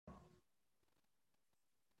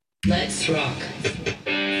Let's rock.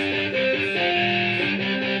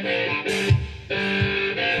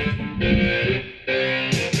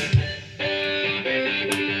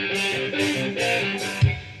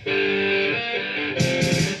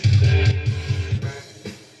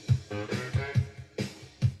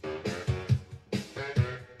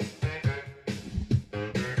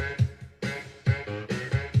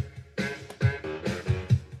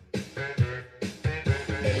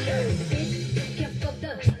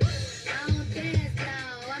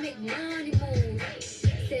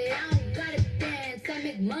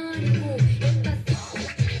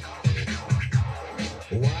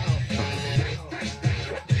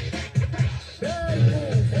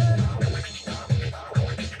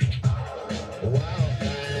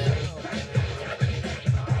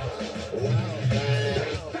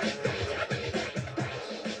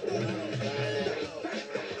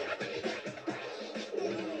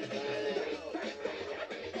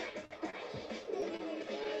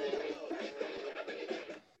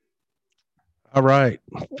 All right,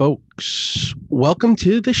 folks, welcome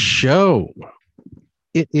to the show.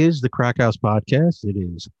 It is the Crack House Podcast. It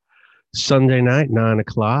is Sunday night, 9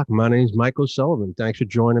 o'clock. My name is Michael Sullivan. Thanks for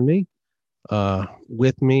joining me.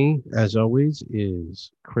 With me, as always,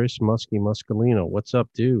 is Chris Muscalino. What's up,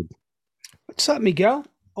 dude? What's up, Miguel?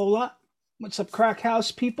 Hola. What's up, Crack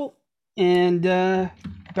House people? And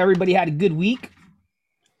if everybody had a good week,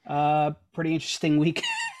 pretty interesting week.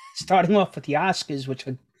 Starting off with the Oscars, which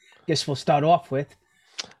I guess we'll start off with.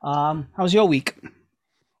 How's your week?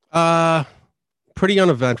 Pretty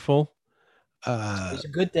uneventful. It was a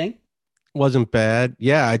good thing. Wasn't bad.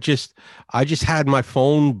 Yeah, I just had my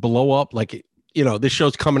phone blow up. Like, this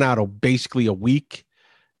show's coming out basically a week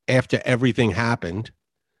after everything happened.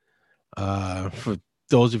 For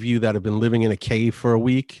those of you that have been living in a cave for a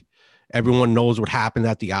week, everyone knows what happened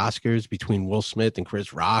at the Oscars between Will Smith and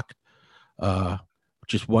Chris Rock.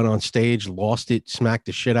 Just went on stage, lost it, smacked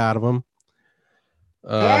the shit out of him.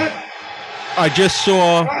 I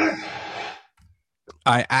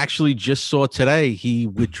actually just saw today he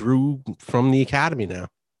withdrew from the Academy now.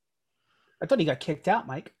 I thought he got kicked out,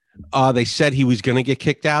 Mike. They said he was going to get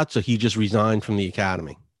kicked out, so he just resigned from the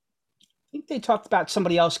Academy. I think they talked about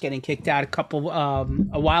somebody else getting kicked out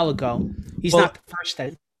a while ago. He's not the first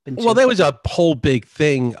that been. Well, there was a whole big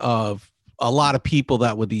thing of a lot of people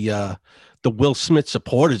that were the Will Smith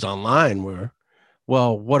supporters online were,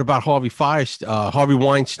 well, what about Harvey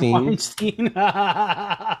Weinstein?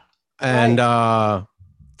 And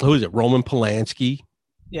who is it? Roman Polanski.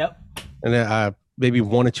 Yep. And maybe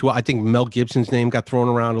one or two. I think Mel Gibson's name got thrown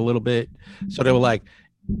around a little bit. So they were like,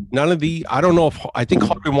 none of the. I don't know I think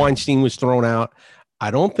Harvey Weinstein was thrown out. I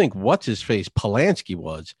don't think what's his face Polanski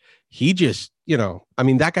was. He just,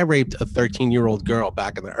 that guy raped a 13-year-old girl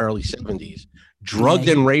back in the early 70s, drugged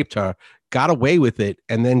and raped her, got away with it,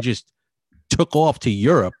 and then just took off to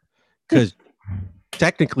Europe because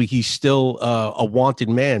technically he's still a wanted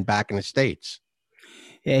man back in the States.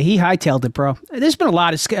 Yeah, he hightailed it, bro. There's been a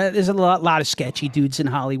lot of sketchy dudes in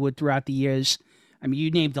Hollywood throughout the years. I mean,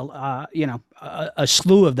 you named a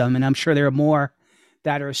slew of them, and I'm sure there are more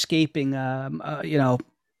that are escaping both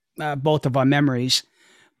of our memories.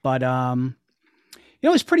 But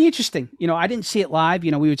it's pretty interesting. I didn't see it live.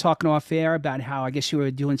 We were talking off air about how I guess you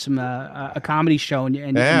were doing some a comedy show,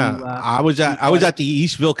 I was at the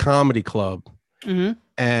Eastville Comedy Club,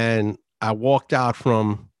 and I walked out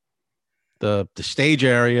from the stage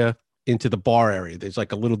area into the bar area. There's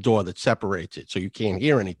like a little door that separates it, so you can't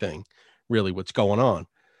hear anything really what's going on.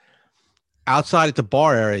 Outside at the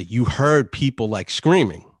bar area, you heard people like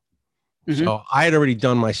screaming. So I had already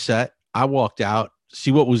done my set. I walked out, see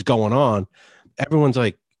what was going on. Everyone's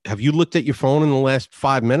like, have you looked at your phone in the last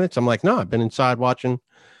 5 minutes? I'm like, no, I've been inside watching,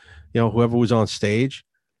 whoever was on stage.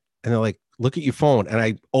 And they're like, look at your phone. And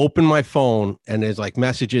I open my phone and there's like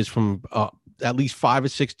messages from at least 5 or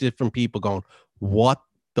 6 different people going, what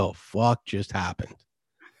the fuck just happened?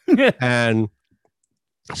 And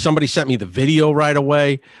somebody sent me the video right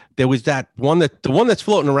away. There was the one that's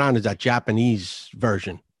floating around is that Japanese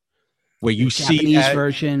version where you see Japanese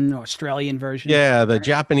version, Australian version. Yeah, the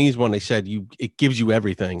Japanese one, they said it gives you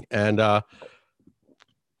everything. And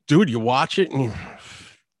dude, you watch it and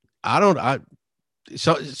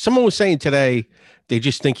so someone was saying today they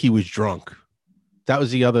just think he was drunk. That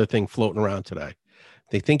was the other thing floating around today.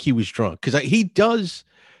 They think he was drunk because he does,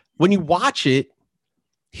 when you watch it,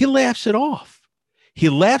 he laughs it off.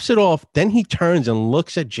 Then he turns and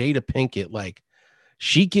looks at Jada Pinkett like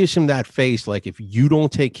she gives him that face like, if you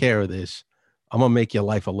don't take care of this, I'm going to make your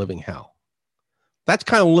life a living hell. That's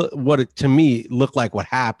kind of what it, to me, looked like what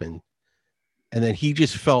happened. and then he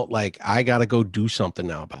just felt like, I got to go do something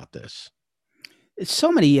now about this. It's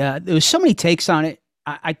so many. There was so many takes on it.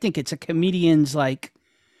 I think it's a comedian's like.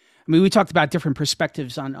 I mean, we talked about different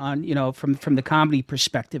perspectives on from the comedy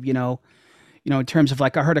perspective. In terms of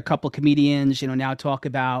like I heard a couple of comedians now talk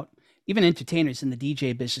about even entertainers in the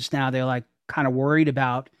DJ business now. They're like kind of worried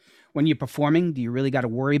about when you're performing. Do you really got to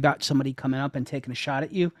worry about somebody coming up and taking a shot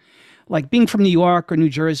at you? Like being from New York or New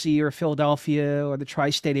Jersey or Philadelphia or the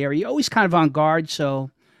tri-state area, you're always kind of on guard.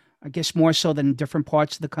 So I guess more so than different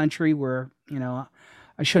parts of the country where,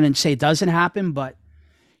 I shouldn't say it doesn't happen, but,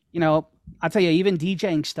 I'll tell you, even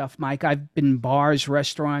DJing stuff, Mike, I've been in bars,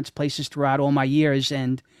 restaurants, places throughout all my years.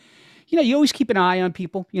 And, you always keep an eye on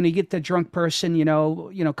people. You get the drunk person,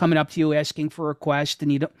 coming up to you asking for a request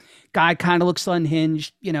and guy kind of looks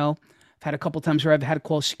unhinged. I've had a couple times where I've had to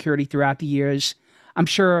call security throughout the years. I'm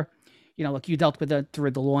sure, like you dealt with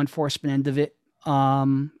through the law enforcement end of it.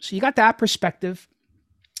 So you got that perspective.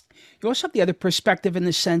 You also have the other perspective in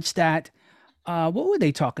the sense that, what were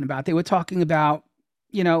they talking about? They were talking about,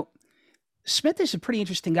 Smith is a pretty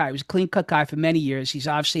interesting guy. He was a clean-cut guy for many years. He's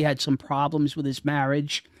obviously had some problems with his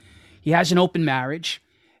marriage. He has an open marriage.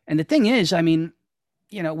 And the thing is, I mean,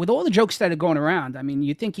 with all the jokes that are going around, I mean,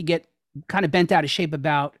 you think you get kind of bent out of shape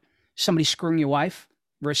about somebody screwing your wife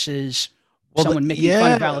versus someone making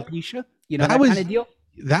fun of alopecia, that kind of deal.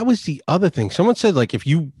 That was the other thing. Someone said, like,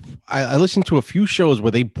 I listened to a few shows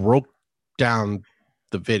where they broke down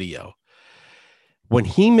the video. When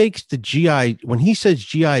he makes when he says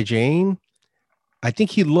G.I. Jane, I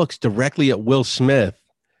think he looks directly at Will Smith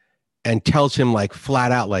and tells him like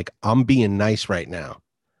flat out, like, I'm being nice right now.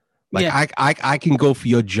 Like, yeah. I can go for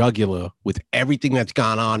your jugular with everything that's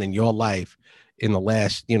gone on in your life in the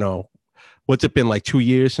last, what's it been, like 2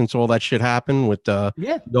 years since all that shit happened with the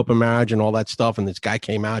open marriage and all that stuff. And this guy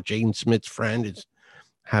came out, Jaden Smith's friend is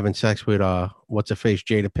having sex with what's her face,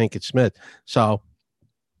 Jada Pinkett Smith. So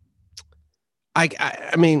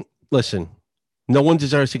I mean, listen, no one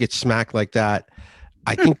deserves to get smacked like that.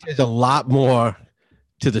 I think there's a lot more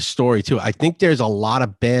to the story too. I think there's a lot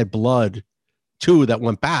of bad blood too that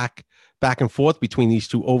went back and forth between these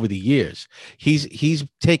two over the years. He's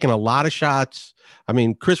taken a lot of shots. I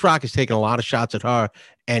mean, Chris Rock has taken a lot of shots at her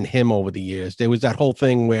and him over the years. There was that whole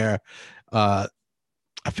thing where I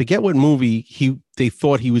forget what movie they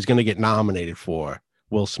thought he was going to get nominated for,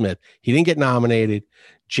 Will Smith. He didn't get nominated.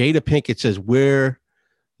 Jada Pinkett says, we're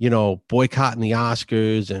boycotting the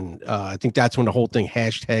Oscars. And I think that's when the whole thing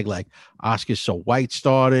hashtag like Oscars so white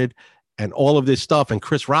started and all of this stuff. And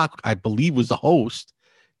Chris Rock, I believe was the host,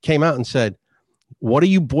 came out and said, what are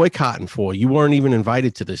you boycotting for? You weren't even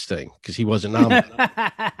invited to this thing because he wasn't nominated.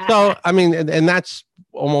 So, I mean, and that's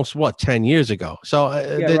almost 10 years ago. So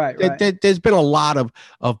there's been a lot of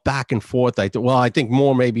back and forth. I think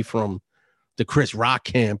more maybe from the Chris Rock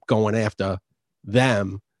camp going after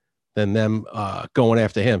them than them going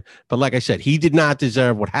after him. But like I said, he did not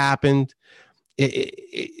deserve what happened.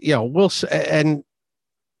 Will Smith,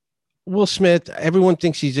 everyone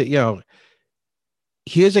thinks he's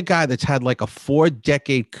here's a guy that's had like a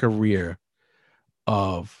 4-decade career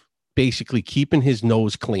of basically keeping his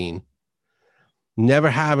nose clean, never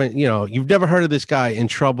having, you've never heard of this guy in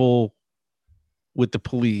trouble with the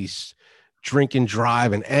police, drinking,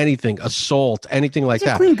 driving, anything, assault, anything like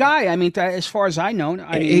that. He's a clean guy. I mean, as far as I know,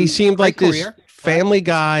 he seemed like this family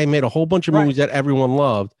guy, made a whole bunch of movies that everyone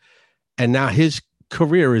loved. And now his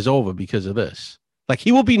career is over because of this. Like,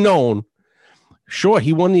 he will be known. Sure,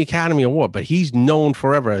 he won the Academy Award, but he's known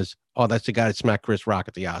forever as, that's the guy that smacked Chris Rock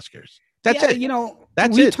at the Oscars. That's it.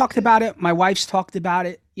 We talked about it. My wife's talked about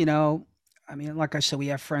it. I mean, like I said, we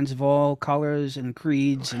have friends of all colors and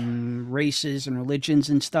creeds and races and religions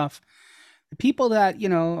and stuff. The people that,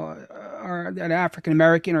 are African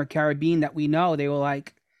American or Caribbean that we know, they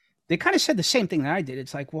kind of said the same thing that I did.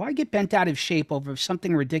 It's like, why get bent out of shape over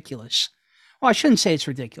something ridiculous? Well, I shouldn't say it's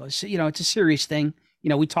ridiculous. It's a serious thing.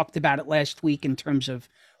 We talked about it last week in terms of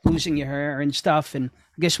losing your hair and stuff. And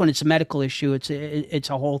I guess when it's a medical issue, it's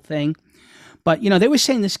a whole thing. But, they were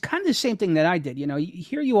saying this kind of the same thing that I did.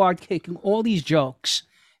 Here you are taking all these jokes.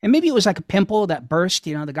 And maybe it was like a pimple that burst.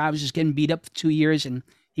 The guy was just getting beat up for 2 years and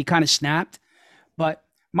he kind of snapped. But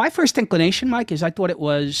my first inclination, Mike, is I thought it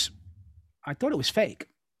was fake.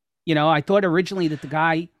 I thought originally that the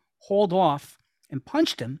guy hauled off and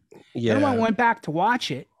punched him. Yeah. Then when I went back to watch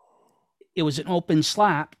it, it was an open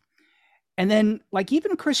slap. And then, like,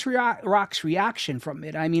 even Chris Rock's reaction from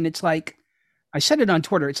it, I mean, it's like, I said it on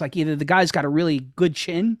Twitter, it's like either the guy's got a really good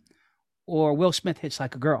chin or Will Smith hits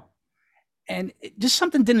like a girl. And just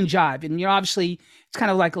something didn't jive. And, obviously, it's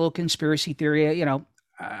kind of like a little conspiracy theory.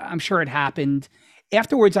 I'm sure it happened.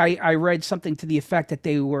 afterwards, I read something to the effect that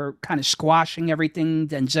they were kind of squashing everything.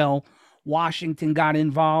 Denzel Washington got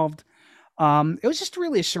involved. It was just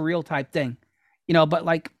really a surreal type thing, but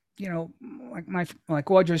like, like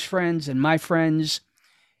Audra's friends and my friends,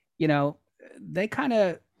 they kind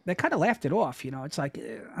of laughed it off. It's like,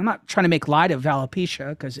 I'm not trying to make light of alopecia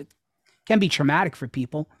because it can be traumatic for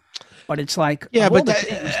people, but it's like, yeah, but the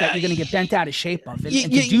things that you're going to get bent out of shape of, and to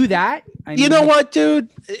you do that. You know what, dude?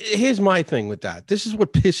 Here's my thing with that. This is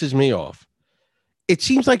what pisses me off. It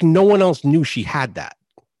seems like no one else knew she had that.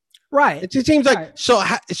 Right. It seems like so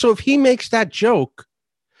if he makes that joke,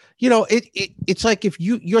 it's like if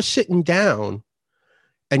you're sitting down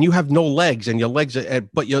and you have no legs and your legs are,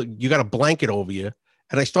 but you got a blanket over you,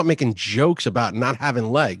 and I start making jokes about not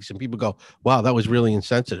having legs, and people go, "Wow, that was really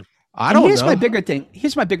insensitive." Here's my bigger thing.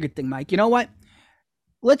 Here's my bigger thing, Mike. You know what?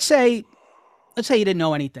 Let's say you didn't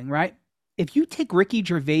know anything, right? If you take Ricky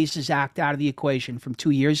Gervais's act out of the equation from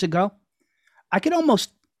 2 years ago, I could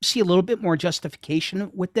almost see a little bit more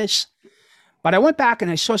justification with this. But I went back and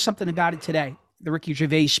I saw something about it today, the Ricky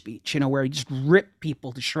Gervais speech, where he just ripped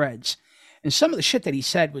people to shreds. And some of the shit that he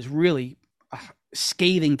said was really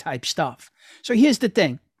scathing type stuff. So here's the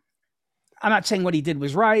thing. I'm not saying what he did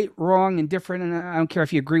was right, wrong, and different, and I don't care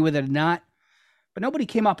if you agree with it or not. But nobody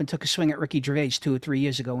came up and took a swing at Ricky Gervais 2 or 3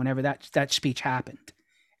 years ago whenever that speech happened.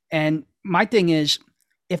 And my thing is,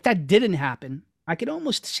 if that didn't happen, I could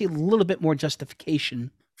almost see a little bit more justification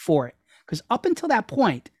for it. Because up until that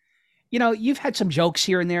point, you've had some jokes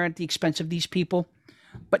here and there at the expense of these people,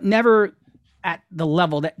 but never at the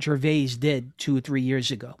level that Gervais did 2 or 3 years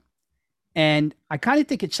ago. And I kind of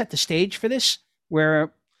think it set the stage for this,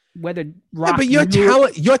 whether Rock. Yeah,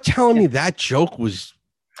 but you're telling me that joke was.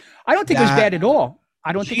 I don't think it was bad at all.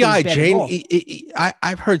 I don't think it was bad at all.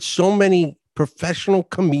 I've heard so many professional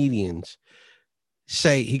comedians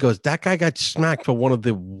say, he goes, that guy got smacked for one of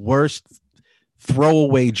the worst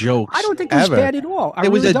throwaway jokes. I don't think it was bad at all. I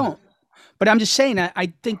really don't. But I'm just saying,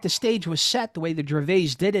 I think the stage was set the way the Gervais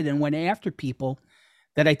did it and went after people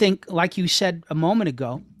that I think, like you said a moment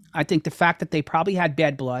ago, I think the fact that they probably had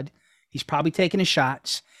bad blood, he's probably taking his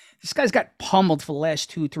shots. This guy's got pummeled for the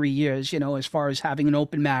last 2-3 years, as far as having an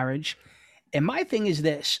open marriage. And my thing is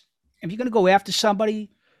this: if you're going to go after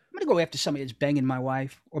somebody, I'm going to go after somebody that's banging my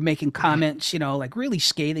wife or making comments, like really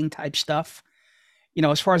scathing type stuff.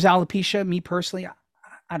 As far as alopecia, me personally,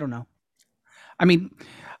 I don't know. I mean,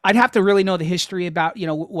 I'd have to really know the history about,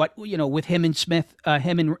 what, with him and Smith,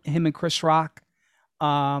 him and Chris Rock.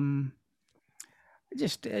 It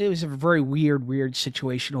was a very weird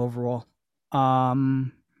situation overall.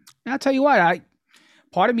 I'll tell you what,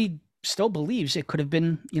 part of me still believes it could have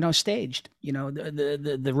been, staged.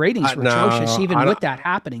 The ratings were atrocious even with that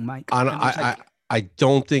happening, Mike. I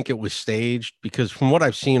don't think it was staged, because from what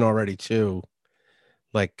I've seen already too,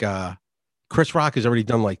 like Chris Rock has already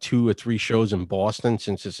done like 2 or 3 shows in Boston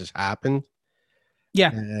since this has happened.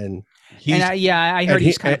 Yeah. And I heard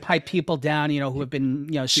he's kind of piped people down, who have been,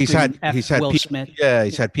 he's had Will Smith. Yeah,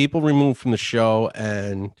 he's had people removed from the show,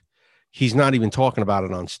 and he's not even talking about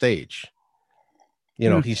it on stage.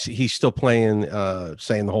 He's still playing,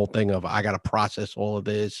 saying the whole thing of, I got to process all of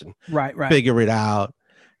this and figure it out.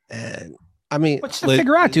 And I mean, what's to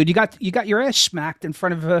figure out, dude? You got your ass smacked in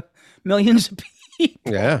front of millions of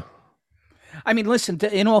people. Yeah. I mean, listen,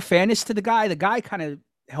 in all fairness to the guy kind of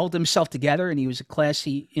held himself together, and he was a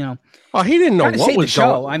classy, Oh, he didn't know what was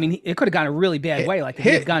going. I mean, it could have gone a really bad way. Like, if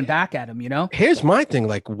he had gone back at him, Here's my thing.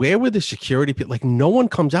 Like, where were the security people? Like, no one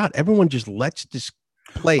comes out. Everyone just lets this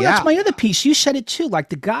play out. That's my other piece. You said it too. Like,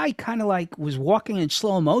 the guy kind of like was walking in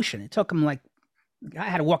slow motion. It took him like, I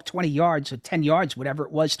had to walk 20 yards or 10 yards, whatever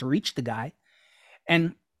it was, to reach the guy.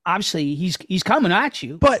 And obviously he's coming at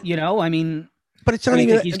you, but I mean, but it's not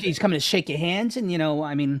even, he's coming to shake your hands. And,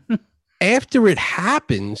 I mean, after it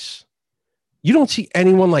happens, you don't see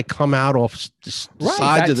anyone like come out off the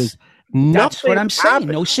sides of the. That's what I'm saying.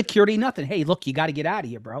 No security, nothing. Hey, look, you got to get out of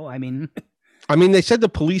here, bro. I mean, they said the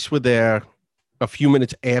police were there a few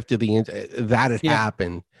minutes after that had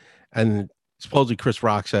happened, and supposedly Chris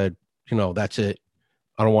Rock said, that's it.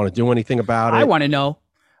 I don't want to do anything about it. I want to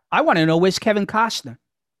know where's Kevin Costner,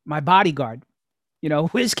 my bodyguard.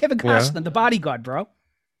 Where's Kevin Costner, the bodyguard, bro?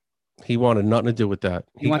 He wanted nothing to do with that.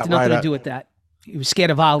 He wanted nothing to do with that. He was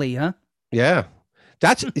scared of Ali, huh? Yeah.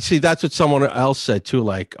 That's what someone else said too.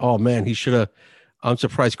 Like, oh man, he should have. I'm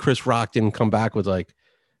surprised Chris Rock didn't come back with like,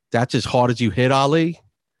 that's as hard as you hit Ali.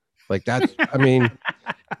 Like that's, I mean,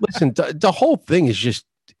 listen, the whole thing is just,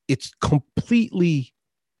 it's completely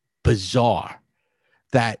bizarre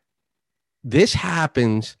that this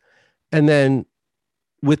happens. And then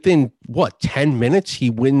within what 10 minutes he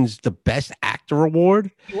wins the best actor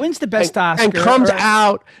award. He wins the best Oscar and comes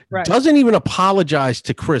out, doesn't even apologize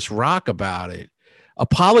to Chris Rock about it.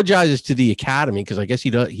 Apologizes to the Academy because I guess he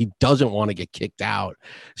doesn't want to get kicked out.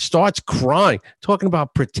 Starts crying, talking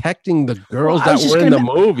about protecting the girls that were in the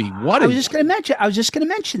movie. I was just going to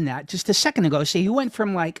mention that just a second ago. See, he went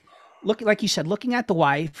from like you said, looking at the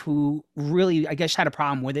wife who really, I guess, had a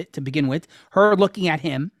problem with it to begin with, her looking at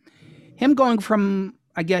him going from,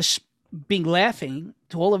 I guess, being laughing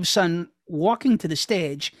to all of a sudden walking to the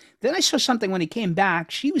stage. Then I saw something when he came back.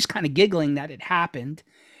 She was kind of giggling that it happened.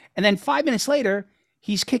 And then 5 minutes later,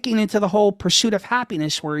 he's kicking into the whole pursuit of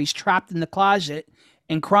happiness where he's trapped in the closet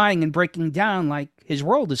and crying and breaking down like his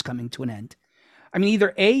world is coming to an end. I mean,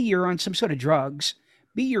 either A, you're on some sort of drugs,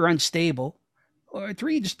 B, you're unstable, or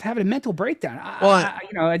 3, just having a mental breakdown.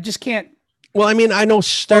 I just can't. Well, I mean, I know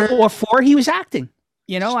Stern. Or 4, he was acting.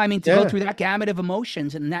 I mean, to go through that gamut of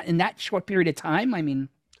emotions in that short period of time. I mean,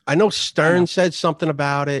 I know Stern said something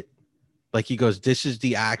about it. Like he goes, this is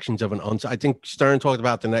the actions of an I think Stern talked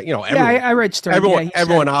about the net. I read Stern.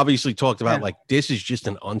 Everyone obviously talked about like this is just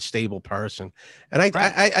an unstable person, and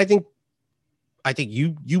I think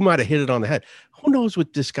you might have hit it on the head. Who knows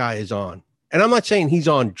what this guy is on? And I'm not saying he's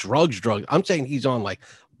on drugs. I'm saying he's on like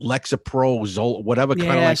Lexapro, Zol, whatever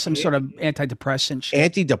kind of like some sort of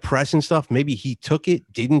antidepressant stuff. Maybe he took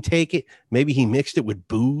it, didn't take it. Maybe he mixed it with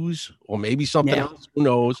booze, or maybe something else. Who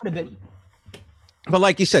knows? But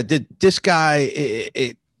like you said, this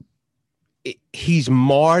guy, he's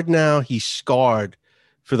marred now. He's scarred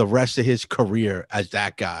for the rest of his career as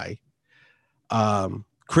that guy.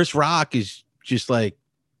 Chris Rock is just like,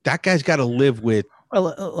 that guy's got to live with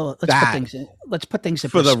let's put things in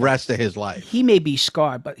for the rest of his life. He may be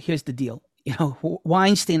scarred, but here's the deal.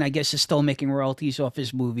 Weinstein, I guess, is still making royalties off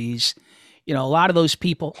his movies. A lot of those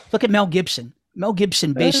people. Look at Mel Gibson. Mel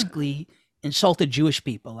Gibson basically insulted Jewish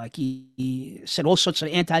people. Like he said all sorts of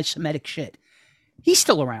anti-Semitic shit. He's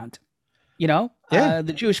still around.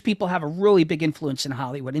 The Jewish people have a really big influence in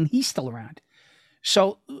Hollywood, and he's still around.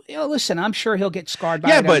 So, listen, I'm sure he'll get scarred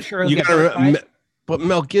by it. But you got but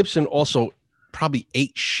Mel Gibson also probably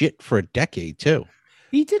ate shit for a decade too.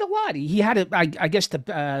 He did a lot. He had I guess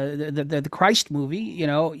the Christ movie.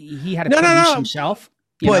 He had to produce himself.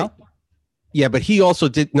 Yeah, but he also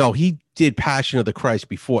he did Passion of the Christ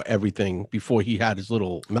before he had his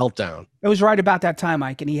little meltdown. It was right about that time,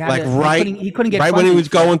 Mike, and he had he couldn't get right when he was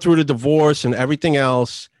going through the divorce and everything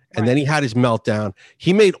else. And then he had his meltdown.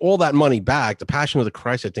 He made all that money back. The Passion of the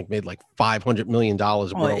Christ, I think, made like $500 million.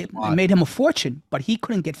 It made him a fortune, but he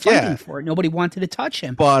couldn't get funding for it. Nobody wanted to touch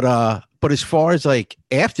him. But as far as like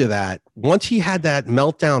after that, once he had that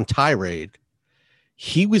meltdown tirade,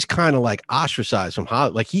 he was kind of like ostracized from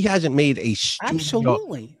Hollywood. Like he hasn't made a studio.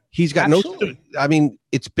 Absolutely. He's got no. I mean,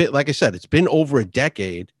 it's been, like I said, it's been over a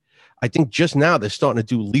decade. I think just now they're starting to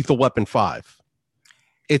do Lethal Weapon 5.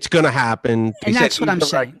 It's going to happen. And that's what I'm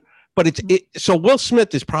saying. But so Will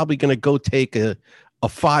Smith is probably going to go take a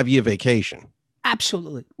 5-year vacation.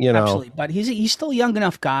 Absolutely. Absolutely. But he's still a young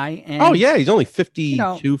enough guy. And, he's only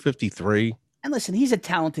 52, 53. And listen, he's a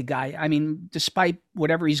talented guy. I mean, despite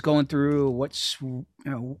whatever he's going through,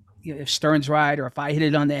 if Stern's right or if I hit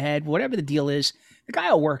it on the head, whatever the deal is, the guy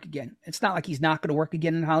will work again. It's not like he's not going to work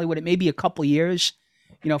again in Hollywood. It may be a couple years,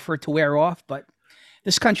 for it to wear off, but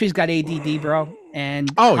this country's got ADD, bro. And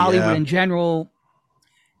Hollywood in general,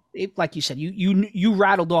 like you said, you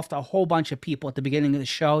rattled off a whole bunch of people at the beginning of the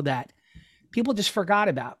show that people just forgot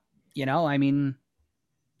about. I mean,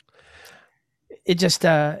 it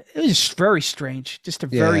was very strange, just a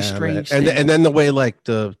very strange thing. And then the way like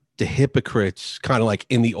the hypocrites kind of like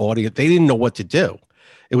in the audience, they didn't know what to do.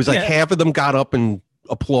 It was like half of them got up and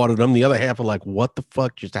applauded him. The other half are like, what the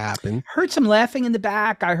fuck just happened? Heard some laughing in the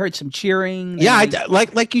back. I heard some cheering. Yeah,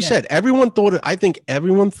 like you said, I think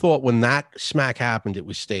everyone thought when that smack happened, it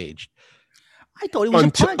was staged. I thought it was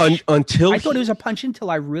a punch. I thought it was a punch until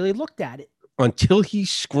I really looked at it. Until he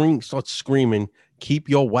starts screaming, keep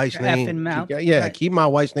your wife's name. Keep my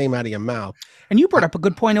wife's name out of your mouth. And you brought up a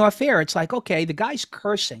good point off air. It's like, okay, the guy's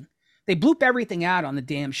cursing. They bloop everything out on the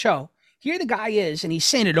damn show. Here the guy is, and he's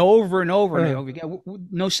saying it over and over and over again,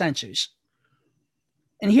 no censors.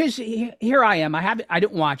 And here I am. I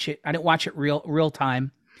didn't watch it. I didn't watch it real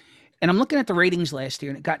time. And I'm looking at the ratings last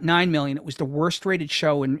year, and it got 9 million. It was the worst rated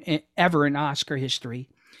show ever in Oscar history.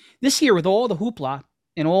 This year, with all the hoopla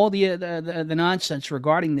and all the nonsense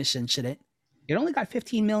regarding this incident, it only got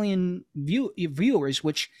 15 million viewers,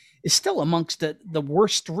 which is still amongst the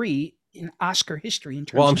worst 3 in Oscar history. In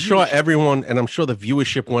terms I'm of sure I'm sure the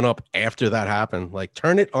viewership went up after that happened. Like,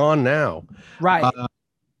 turn it on now. Right.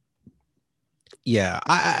 Yeah,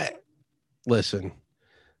 I listen.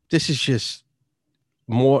 This is just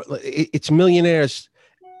more. It's millionaires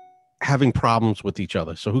having problems with each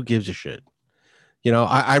other. So who gives a shit? You know,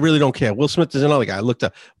 I really don't care. Will Smith is another guy. I looked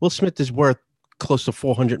up. Will Smith is worth close to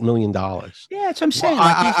 $400 million. Yeah, that's what I'm saying.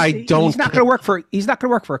 Well, Like I don't. he's not going to work for. He's not going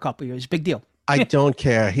to work for a couple years. Big deal. I don't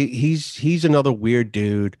care. He's another weird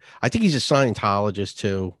dude. I think he's a Scientologist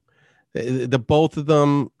too. The both of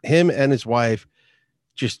them, him and his wife,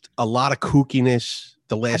 just a lot of kookiness.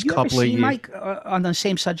 The last couple of years. Mike, on the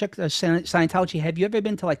same subject, Scientology? Have you ever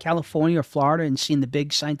been to like California or Florida and seen the big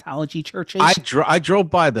Scientology churches? I drove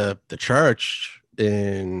by the church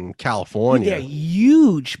in California. They're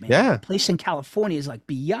huge, man. Yeah, the place in California is like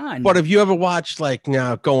beyond. But have you ever watched, like,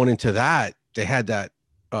 now going into that, they had that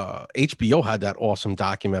HBO had that awesome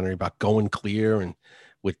documentary about going clear and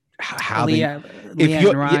with how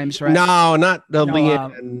Leanne Rimes, right? No, not the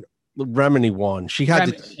Leanne Remini one. She had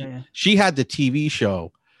the TV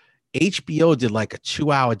show. HBO did like a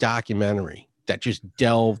 2-hour documentary that just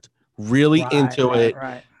delved really into it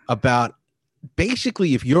about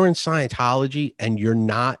basically if you're in Scientology and you're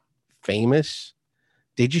not famous,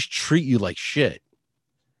 they just treat you like shit.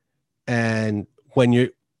 And when you're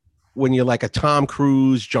like a Tom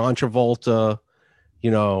Cruise, John Travolta, you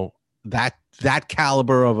know, that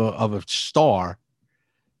caliber of a star,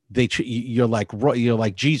 you're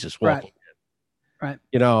like Jesus walking. Right.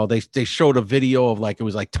 You know, they showed a video of like, it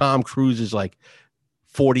was like Tom Cruise's like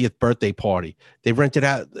 40th birthday party. They rented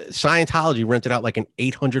out, Scientology rented out like an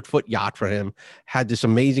 800-foot yacht for him, had this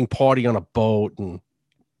amazing party on a boat. And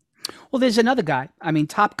well, there's another guy. I mean,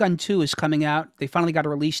 Top Gun 2 is coming out. They finally got a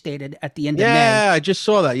release date at the end of May. Yeah, I just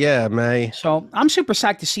saw that. Yeah, May. So I'm super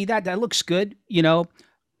psyched to see that. That looks good. You know,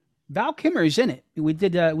 Val Kilmer is in it. We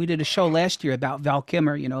did a show last year about Val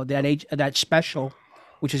Kilmer, you know, that special,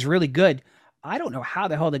 which is really good. I don't know how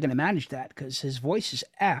the hell they're going to manage that because his voice is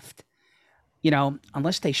effed, you know,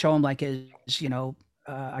 unless they show him like as, you know,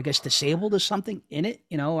 I guess disabled or something in it.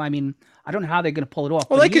 You know, I mean, I don't know how they're going to pull it off.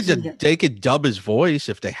 Well, they could dub his voice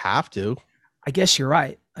if they have to. I guess you're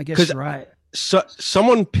right. So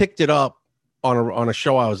someone picked it up on a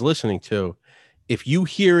show I was listening to. If you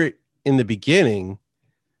hear it in the beginning,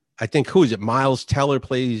 I think, who is it? Miles Teller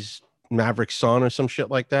plays Maverick's son or some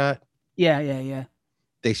shit like that. Yeah.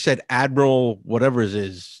 They said Admiral, whatever it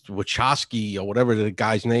is, Wachowski or whatever the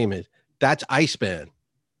guy's name is. That's Iceman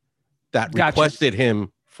that requested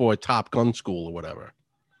him for Top Gun school or whatever.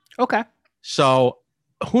 Okay. So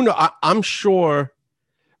who knows? I'm sure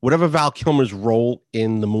whatever Val Kilmer's role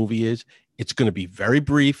in the movie is, it's going to be very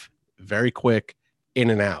brief, very quick,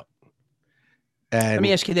 in and out. And let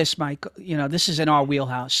me ask you this, Mike. You know, this is in our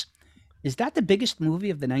wheelhouse. Is that the biggest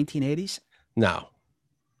movie of the 1980s? No,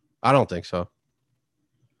 I don't think so.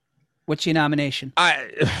 What's your nomination?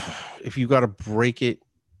 If you got to break it.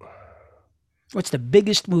 What's the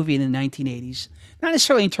biggest movie in the 1980s? Not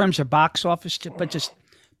necessarily in terms of box office, but just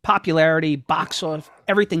popularity, box office,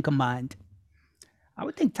 everything combined. I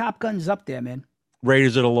would think Top Gun's up there, man.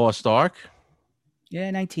 Raiders of the Lost Ark?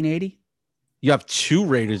 Yeah, 1980. You have two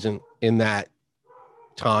Raiders in that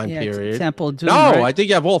time period. Temple of Doom, no, right? I think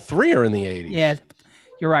you have all three are in the 80s. Yeah,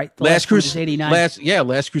 you're right. The Last Crusade 89.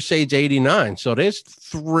 Last Crusade's 89. So there's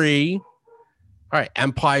three. All right,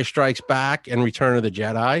 Empire Strikes Back and Return of the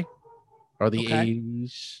Jedi are the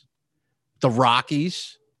 80s. The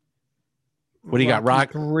Rockies. What do you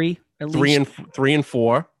got? Three and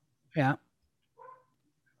four. Yeah.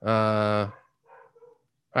 All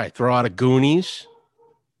right, throw out a Goonies.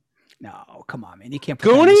 No, come on, man. You can't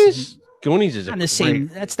put Goonies. Goonies is on the same.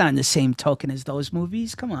 That's not in the same token as those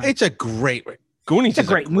movies. Come on. It's a great Goonies. It's a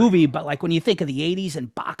great movie, but like when you think of the 80s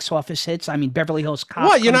and box office hits, I mean, Beverly Hills Cop.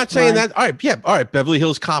 What? You're not saying that? All right, yeah, all right. Beverly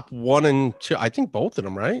Hills Cop 1 and 2. I think both of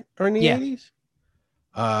them, right, are in the 80s.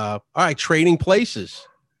 All right, Trading Places.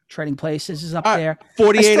 Trading Places is up there.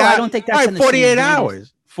 48 hours. I don't think that's in the 48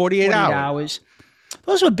 hours. 48 hours.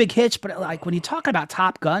 Those were big hits, but like when you talk about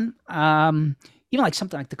Top Gun, even like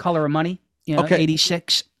something like The Color of Money, you know,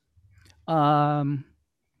 86. I'm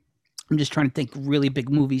just trying to think really big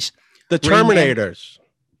movies. The Terminators.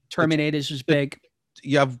 Terminators was big.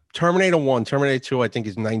 You have Terminator 1, Terminator 2, I think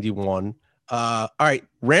is 91. All right,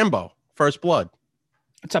 Rambo, First Blood.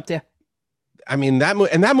 It's up there. I mean, that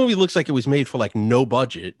movie looks like it was made for like no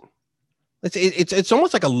budget. It's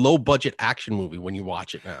almost like a low budget action movie when you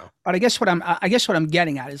watch it now. But I guess what I'm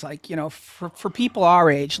getting at is like, you know, for people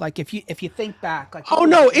our age, like if you think back, like, oh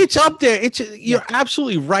no, it's up there. You're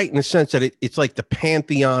absolutely right in the sense that it's like the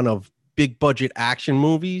pantheon of big budget action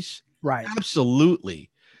movies. Right. Absolutely.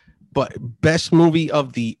 But best movie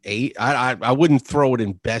of the I wouldn't throw it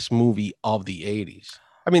in best movie of the 80s.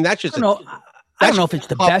 I mean, that's just I don't know if it's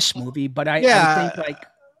the best movie, but I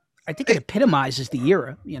think it epitomizes the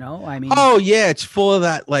era. I mean, oh yeah, it's full of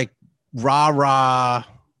that like rah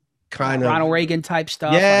kind of Ronald Reagan type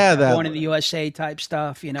stuff. Yeah, like Born in the USA type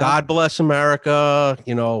stuff. God bless America.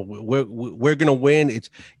 We're gonna win. It's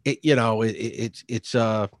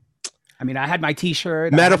I mean, I had my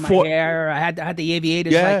T-shirt, metaphor. I had my hair, I had the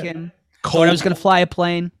aviators Viking. Cold, I was going to fly a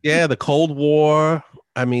plane. Yeah, the Cold War.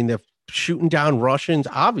 I mean, they're shooting down Russians.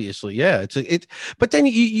 Obviously, yeah. But then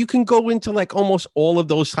you can go into like almost all of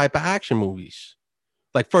those type of action movies,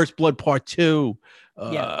 like First Blood Part 2,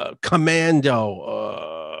 Commando,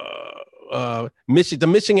 the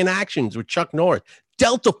Missing in Actions with Chuck Norris,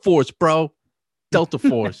 Delta Force, bro. Delta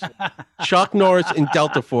Force. Chuck Norris in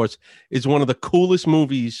Delta Force is one of the coolest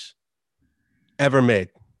movies ever made.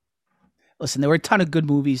 Listen, there were a ton of good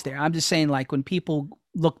movies there. I'm just saying, like, when people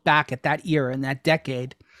look back at that era and that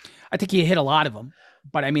decade, I think you hit a lot of them.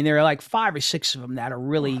 But I mean, there are like 5 or 6 of them that are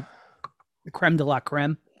really the creme de la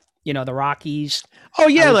creme. The Rockies. Oh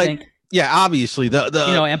yeah, obviously the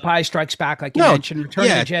Empire Strikes Back, like you mentioned. Return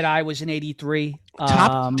of the Jedi was in '83.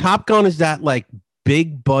 Top Gun is that like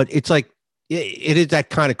big budget. It's like it is that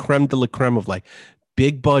kind of creme de la creme of like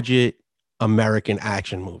big budget American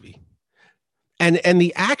action movie, and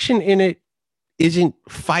the action in it isn't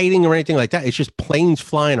fighting or anything like that. It's just planes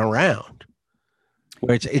flying around.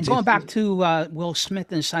 Where it's going back to Will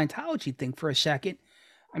Smith and the Scientology thing for a second.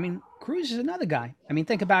 I mean, Cruise is another guy. I mean,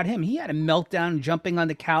 think about him. He had a meltdown jumping on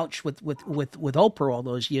the couch with Oprah all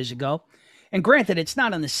those years ago. And granted, it's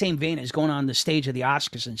not on the same vein as going on the stage of the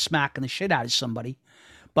Oscars and smacking the shit out of somebody.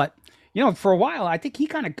 But for a while, I think he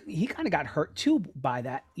kind of got hurt too by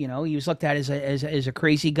that. He was looked at as a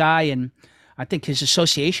crazy guy, and I think his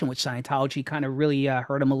association with Scientology kind of really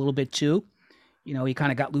hurt him a little bit too. He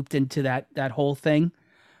kind of got looped into that whole thing.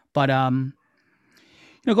 But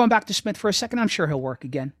going back to Smith for a second, I'm sure he'll work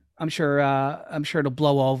again. I'm sure it'll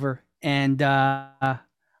blow over, and I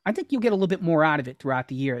think you'll get a little bit more out of it throughout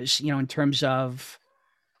the years. In terms of,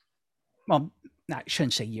 well, I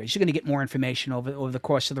shouldn't say years. You're going to get more information over the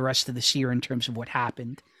course of the rest of this year in terms of what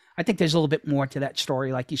happened. I think there's a little bit more to that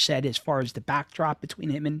story, like you said, as far as the backdrop between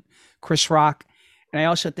him and Chris Rock. And I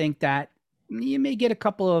also think that you may get a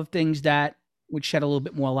couple of things that would shed a little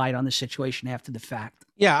bit more light on the situation after the fact.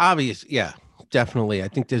 Yeah, obvious. Yeah, definitely. I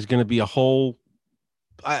think there's going to be a whole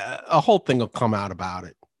thing will come out about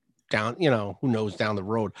it down, who knows down the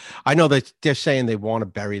road. I know that they're saying they want to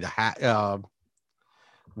bury the hat.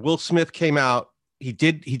 Will Smith came out. He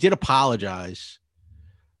did apologize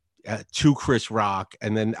to Chris Rock.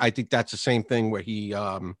 And then I think that's the same thing where he,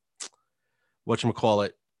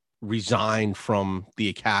 resigned from the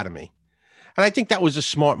Academy. And I think that was a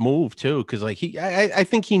smart move too. Cause like I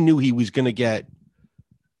think he knew he was going to get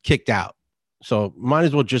kicked out. So might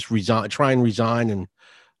as well just try and resign and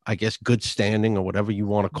I guess good standing or whatever you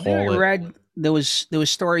want to call it. I read there was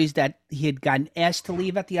stories that he had gotten asked to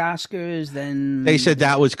leave at the Oscars. Then they said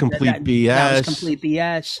that was complete BS. That was complete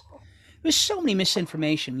BS. There's so many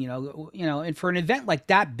misinformation, and for an event like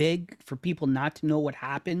that big, for people not to know what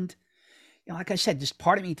happened, like I said, just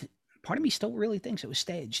part of me still really thinks it was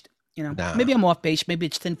staged. Maybe I'm off base. Maybe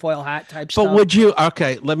it's tinfoil hat type stuff. But would you?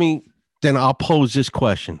 Okay, then I'll pose this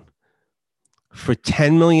question. For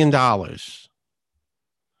 $10 million,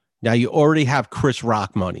 now you already have Chris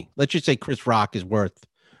Rock money. Let's just say Chris Rock is worth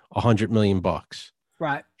 $100 million.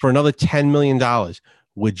 Right. For another $10 million,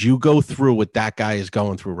 would you go through what that guy is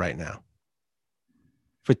going through right now?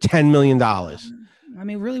 For $10 million. I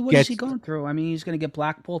mean, really, what is he going through? I mean, he's going to get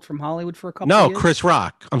blackballed from Hollywood for a couple of years? No, Chris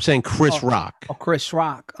Rock. I'm saying Chris Rock. Oh, Chris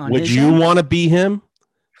Rock. Would you want to be him?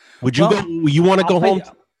 Would you go? You want to go home?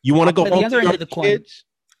 You want to go home the other to end of the coin. Kids?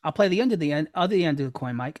 I'll play the other end of the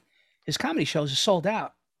coin, Mike. His comedy shows are sold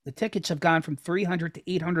out. The tickets have gone from $300 to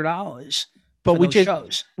 $800. But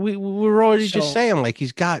we were already just saying, like, if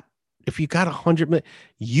you got $100 million,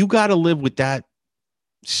 you got to live with that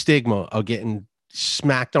stigma of getting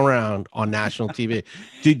smacked around on national TV.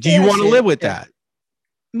 Do you want to live with that?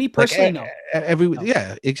 Me personally, no.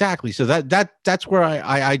 Yeah, exactly. So that's where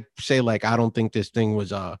I say, like, I don't think this thing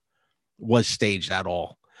was staged at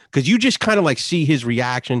all. Because you just kind of like see his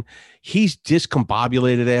reaction. He's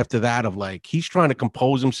discombobulated after that of like, he's trying to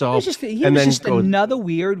compose himself. He was just another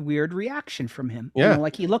weird reaction from him. Yeah.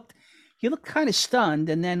 Like he looked kind of stunned,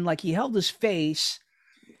 and then like he held his face,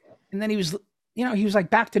 and then he was like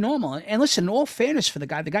back to normal. And listen, in all fairness for the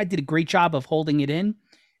guy did a great job of holding it in,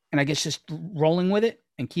 and I guess just rolling with it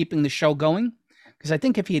and keeping the show going. Because I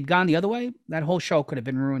think if he had gone the other way, that whole show could have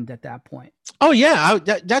been ruined at that point. Oh yeah,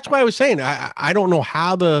 that's why I was saying I don't know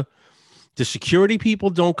how the security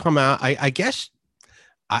people don't come out. I guess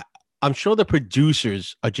I'm sure the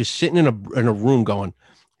producers are just sitting in a room going,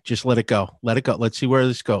 just let it go. Let it go. Let's see where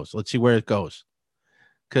this goes. Let's see where it goes.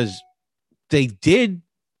 Because he did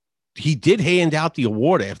hand out the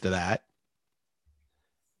award after that.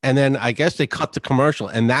 And then I guess they cut the commercial.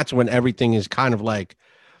 And that's when everything is kind of like,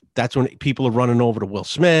 that's when people are running over to Will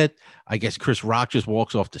Smith. I guess Chris Rock just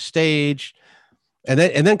walks off the stage. And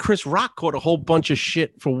then Chris Rock caught a whole bunch of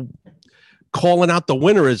shit for calling out the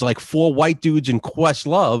winner as like 4 white dudes in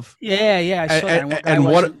Questlove. Yeah, yeah. I saw that. And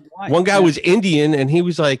one guy was Indian, and he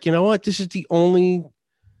was like, you know what? This is the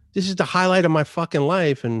highlight of my fucking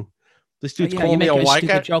life. And this dude's calling me a white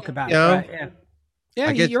guy. Joke about it. Right?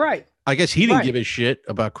 Yeah, you're right. I guess he didn't give a shit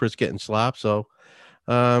about Chris getting slapped. So,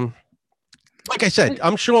 like I said,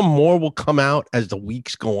 I'm sure more will come out as the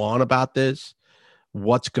weeks go on about this.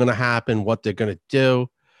 What's going to happen? What they're going to do?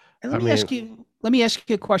 And let me ask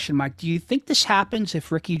you a question, Mike. Do you think this happens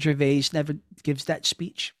if Ricky Gervais never gives that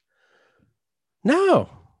speech? No,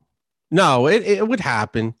 it would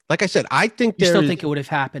happen. Like I said, I think you still think it would have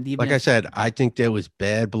happened. Even like I said, I think there was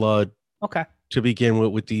bad blood. Okay. To begin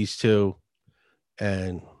with these two,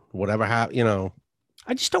 and whatever happened,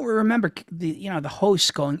 I just don't remember the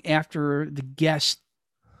host going after the guest.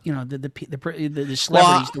 The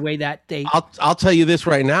celebrities, the way that they. I'll tell you this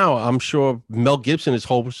right now. I'm sure Mel Gibson is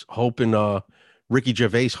hoping Ricky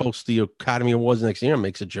Gervais hosts the Academy Awards next year and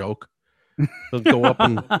makes a joke. He'll go up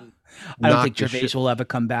and. I don't think Gervais will ever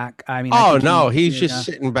come back. I mean, he's just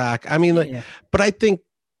sitting back. I mean, but I think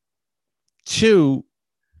too,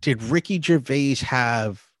 did Ricky Gervais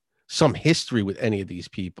have some history with any of these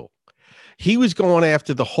people? He was going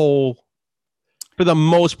after for the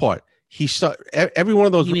most part. He saw every one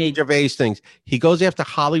of those Ricky Gervais things. He goes after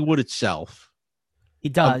Hollywood itself. He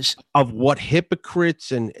does of what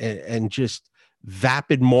hypocrites and just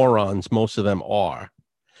vapid morons most of them are.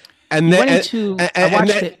 And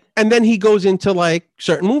then he goes into like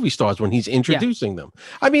certain movie stars when he's introducing them.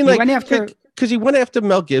 I mean, because he went after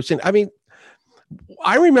Mel Gibson. I mean,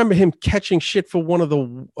 I remember him catching shit for one of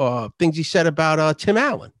the things he said about Tim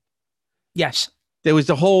Allen. Yes. There was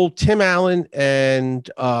the whole Tim Allen and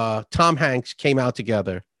Tom Hanks came out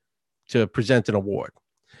together to present an award.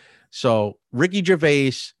 So Ricky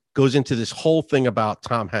Gervais goes into this whole thing about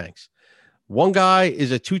Tom Hanks. One guy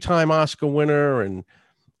is a 2-time Oscar winner. And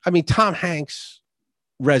I mean, Tom Hanks'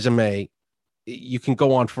 resume, you can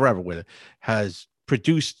go on forever with it, has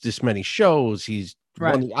produced this many shows. He's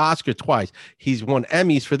won the Oscar twice. He's won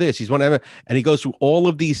Emmys for this. He's won Emmy, and he goes through all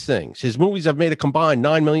of these things. His movies have made a combined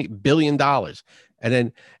 $9 billion.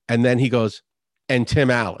 And then he goes, and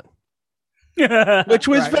Tim Allen, which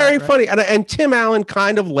was very funny. And Tim Allen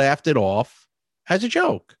kind of laughed it off as a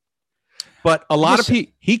joke. But a lot of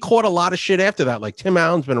people, he caught a lot of shit after that. Like Tim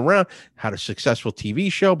Allen's been around, had a successful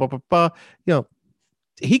TV show, blah, blah, blah.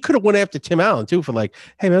 He could have went after Tim Allen too for like,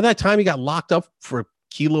 hey, remember that time he got locked up for a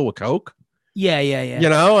kilo of coke? Yeah.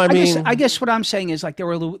 I guess what I'm saying is like there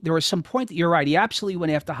was some point that you're right. He absolutely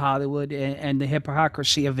went after Hollywood and the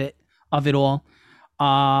hypocrisy of it all.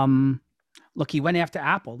 Look, he went after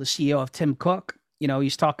Apple, the CEO of Tim Cook.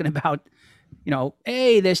 He's talking about,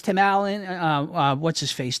 hey, there's Tim Allen. What's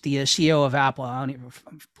his face? The CEO of Apple. I don't even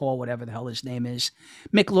Paul, whatever the hell his name is.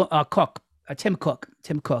 Tim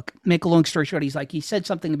Cook. Make a long story short, he said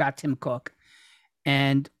something about Tim Cook,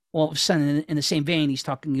 and all of a sudden, in the same vein, he's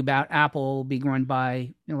talking about Apple being run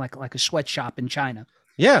by like a sweatshop in China.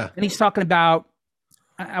 Yeah, and he's talking about.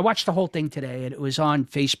 I watched the whole thing today, and it was on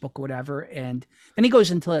Facebook or whatever. And then he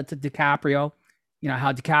goes into DiCaprio,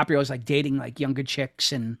 how DiCaprio is like dating like younger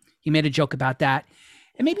chicks, and he made a joke about that.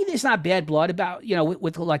 And maybe there's not bad blood about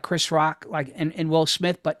with like Chris Rock, like and Will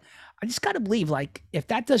Smith, but I just got to believe like if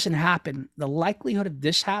that doesn't happen, the likelihood of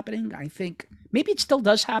this happening, I think maybe it still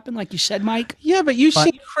does happen, like you said, Mike. Yeah, but you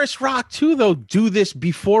see Chris Rock too, though, do this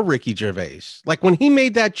before Ricky Gervais. Like when he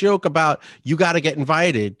made that joke about you got to get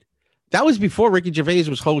invited. That was before Ricky Gervais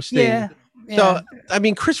was hosting. Yeah. So, I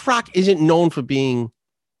mean, Chris Rock isn't known for being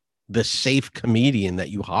the safe comedian that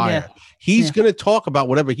you hire. Yeah. He's going to talk about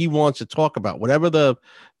whatever he wants to talk about, whatever the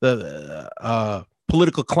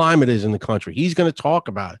political climate is in the country. He's going to talk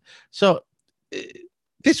about it. So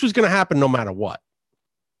this was going to happen no matter what.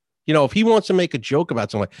 If he wants to make a joke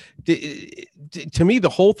about something, to me, the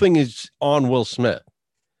whole thing is on Will Smith.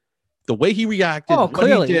 The way he reacted,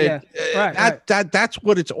 clearly, he did, that's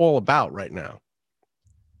what it's all about right now.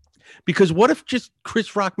 Because what if just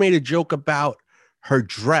Chris Rock made a joke about her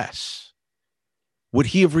dress? Would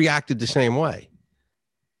he have reacted the same way?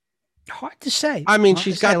 Hard to say. I mean,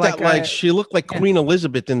 she's got that like she looked like Queen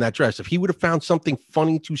Elizabeth in that dress. If he would have found something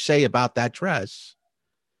funny to say about that dress,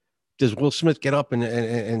 does Will Smith get up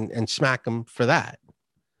and smack him for that?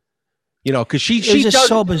 You know, because it was just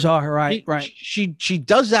so bizarre, right? She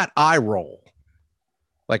does that eye roll.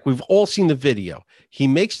 Like we've all seen the video. He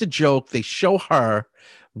makes the joke. They show her.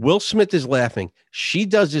 Will Smith is laughing. She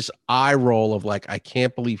does this eye roll of like, I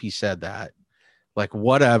can't believe he said that. Like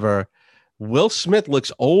whatever. Will Smith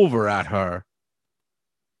looks over at her,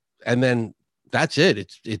 and then that's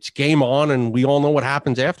it. It's game on, and we all know what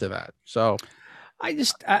happens after that. So I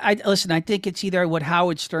listen. I think it's either what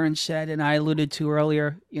Howard Stern said, and I alluded to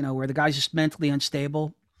earlier. You know, where the guy's just mentally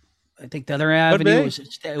unstable. I think the other avenue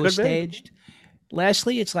was staged.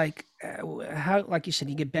 Lastly, it's like how, like you said,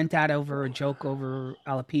 you get bent out over a joke over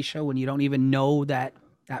alopecia when you don't even know that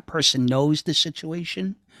that person knows the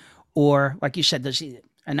situation, or like you said, there's an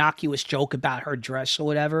innocuous joke about her dress or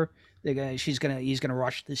whatever. He's gonna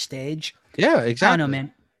rush the stage. Yeah, exactly. I don't know,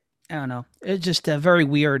 man. I don't know. It's just very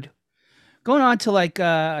weird. Going on to like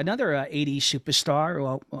another 80s superstar.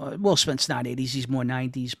 Well, Will Smith's not 80s; he's more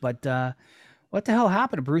 90s. But what the hell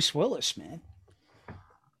happened to Bruce Willis, man?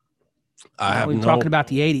 We were talking about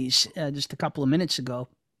the 80s just a couple of minutes ago.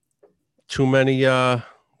 Too many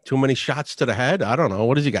shots to the head. I don't know.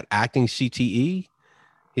 What has he got? Acting CTE.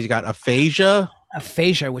 He's got aphasia.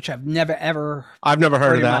 Aphasia, which I've never heard of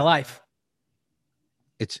that in my life.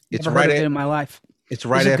 It's never right heard of it in my life. It's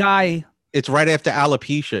right after guy. It's right after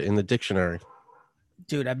alopecia in the dictionary.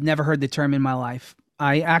 Dude, I've never heard the term in my life.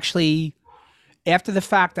 I actually, after the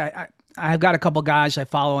fact, I've got a couple guys I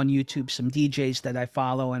follow on YouTube, some DJs that I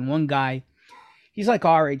follow, and one guy, he's like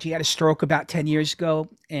our age. He had a stroke about 10 years ago,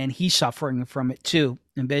 and he's suffering from it too.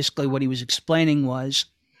 And basically what he was explaining was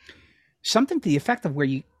something to the effect of where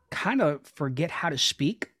you kind of forget how to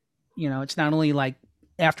speak. You know, it's not only like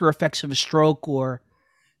after effects of a stroke or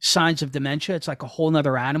signs of dementia, it's like a whole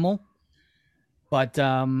nother animal. But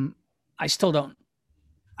I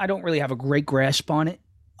don't really have a great grasp on it,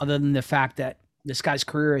 other than the fact that this guy's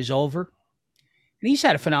career is over. And he's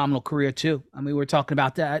had a phenomenal career too. I mean, we're talking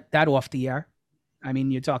about that off the air. I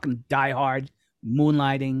mean, you're talking Die Hard,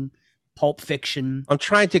 Moonlighting, Pulp Fiction. I'm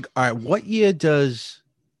trying to, all right, what year's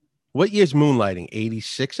Moonlighting?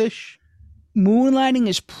 86-ish? Moonlighting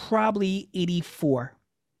is probably 84,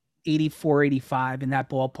 85 in that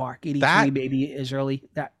ballpark. 83 maybe as early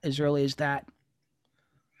as that.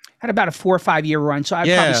 Had about a 4 or 5 year run. So I'd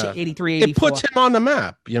probably say 83, 84. It puts him on the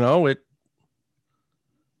map, you know,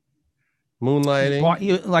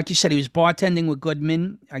 Moonlighting. Like you said, he was bartending with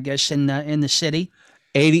Goodman, I guess, in the city.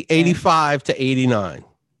 85 to 89.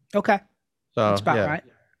 Okay. So that's about right.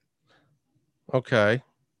 Okay.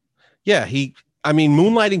 Yeah,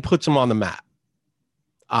 Moonlighting puts him on the map.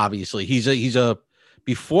 Obviously. He's a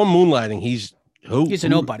before Moonlighting, he's a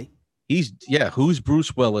nobody. Who's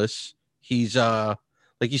Bruce Willis? He's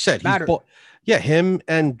like you said, him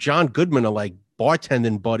and John Goodman are like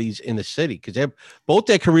bartending buddies in the city because both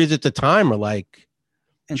their careers at the time are like.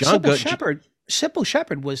 And Sybil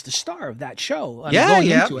Shepherd was the star of that show.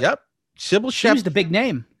 Yep. Sybil Shepherd. She was the big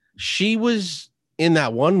name. She was in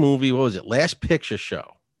that one movie. What was it? Last Picture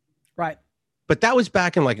Show. Right. But that was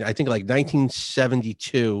back in I think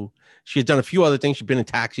 1972. She had done a few other things. She'd been a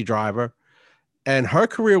taxi driver, and her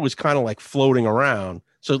career was kind of like floating around.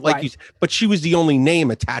 So but she was the only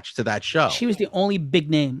name attached to that show. She was the only big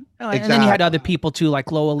name. Exactly. And then you had other people too,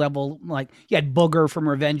 like lower level, like you had Booger from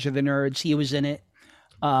Revenge of the Nerds. He was in it.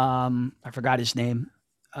 I forgot his name.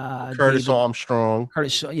 Curtis Armstrong.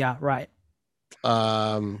 Yeah, right.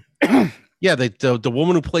 The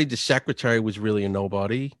woman who played the secretary was really a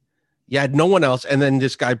nobody. You had no one else. And then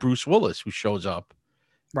this guy, Bruce Willis, who shows up.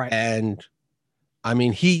 Right. And I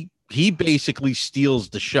mean, he basically steals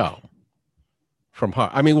the show from her.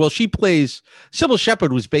 I mean, well, Sybil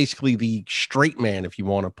Shepherd was basically the straight man, if you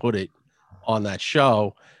want to put it, on that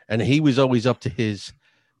show. And he was always up to his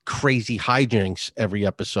crazy hijinks every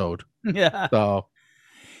episode. Yeah. So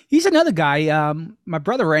he's another guy. My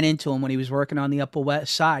brother ran into him when he was working on the Upper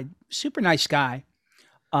West Side. Super nice guy.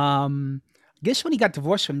 I guess when he got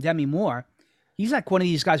divorced from Demi Moore, he's like one of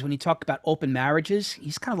these guys when you talk about open marriages,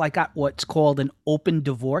 he's kind of like got what's called an open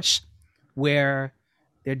divorce, where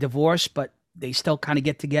they're divorced, but they still kind of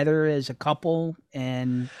get together as a couple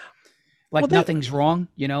and nothing's wrong,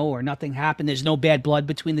 you know, or nothing happened. There's no bad blood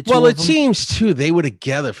between the two of them. Well, it seems too, they were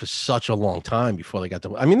together for such a long time before they got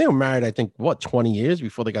divorced. I mean, they were married, I think, 20 years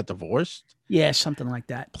before they got divorced? Yeah, something like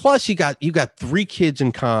that. Plus you got 3 kids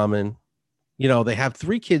in common. You know, they have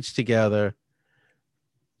 3 kids together.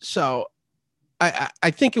 So I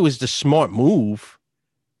think it was the smart move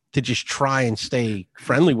to just try and stay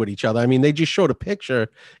friendly with each other. I mean, they just showed a picture.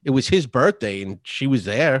 It was his birthday and she was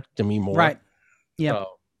there, Demi Moore. Right. Yeah.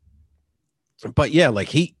 But yeah, like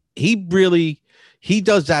he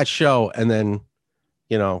does that show, and then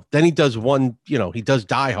Then he does one, he does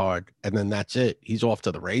Die Hard, and then that's it. He's off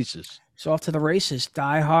to the races. So off to the races.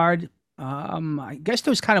 Die Hard. I guess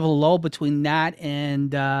there was kind of a lull between that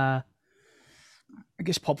and I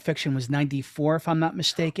guess Pulp Fiction was 94, if I'm not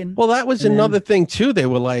mistaken. Well, that was another thing too. They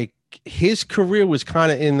were like, his career was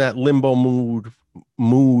kind of in that limbo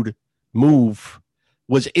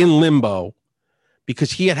was in limbo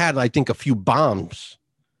because he had, I think, a few bombs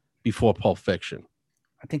before Pulp Fiction.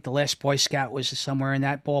 I think The Last Boy Scout was somewhere in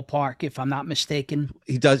that ballpark, if I'm not mistaken.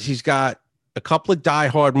 He's got a couple of Die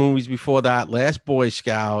Hard movies before that, Last Boy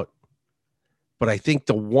Scout. But I think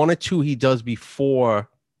the one or two he does before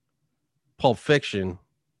Pulp Fiction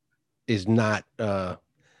is not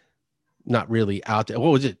really out there.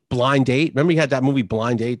 What was it? Blind Date? Remember he had that movie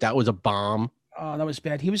Blind Date? That was a bomb. Oh, that was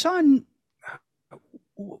bad.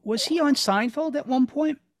 Was he on Seinfeld at one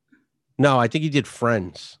point? No, I think he did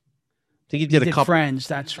Friends. I think he did a couple Friends.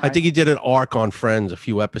 That's right. I think he did an arc on Friends, a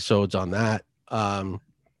few episodes on that.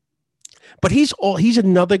 But he's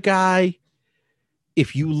another guy.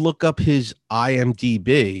 If you look up his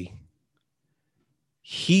IMDb,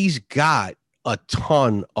 he's got a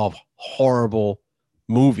ton of horrible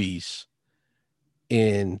movies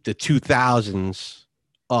in the 2000s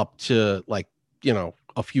up to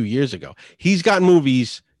a few years ago. He's got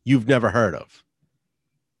movies you've never heard of.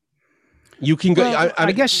 You can go.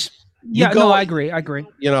 I guess. Yeah, no, I agree.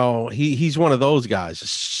 He's one of those guys.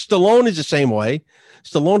 Stallone is the same way.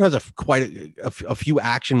 Stallone has quite a few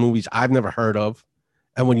action movies I've never heard of.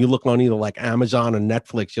 And when you look on either like Amazon or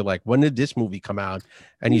Netflix, you're like, when did this movie come out?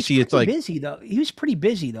 And you see it's like busy though. He was pretty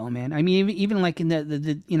busy though, man. I mean, even like in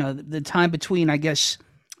the time between, I guess,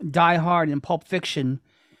 Die Hard and Pulp Fiction,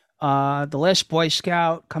 The Last Boy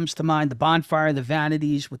Scout comes to mind. The Bonfire of the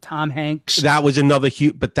Vanities with Tom Hanks. That was another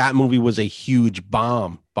huge, but that movie was a huge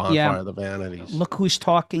bomb. Bonfire of the Vanities. Look Who's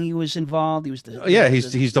Talking. He was involved. He was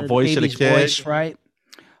he's the voice of the kid, voice, right?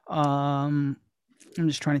 I'm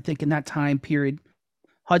just trying to think in that time period.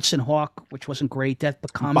 Hudson Hawk, which wasn't great. Death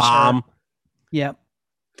Becomes Bomb. Her. Yeah.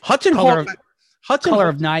 Color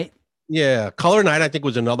of Night. Yeah. Color of Night, I think,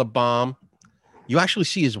 was another bomb. You actually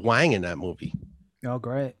see his wang in that movie. Oh,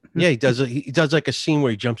 great. Yeah, he does like a scene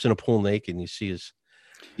where he jumps in a pool naked and you see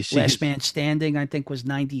Last Man Standing, I think, was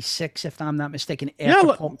 96, if I'm not mistaken,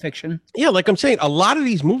 after Pulp Fiction. Yeah, like I'm saying, a lot of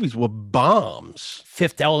these movies were bombs.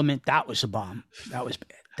 Fifth Element, that was a bomb. That was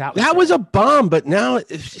bad. That was a bomb, but now,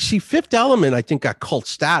 Fifth Element, I think, got cult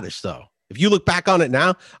status, though. If you look back on it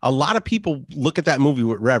now, a lot of people look at that movie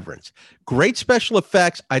with reverence. Great special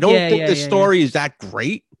effects. I don't think the story is that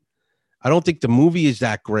great. I don't think the movie is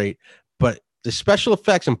that great, but the special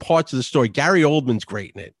effects and parts of the story, Gary Oldman's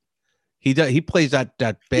great in it. He plays that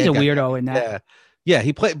bad guy. He's a weirdo in that. Yeah,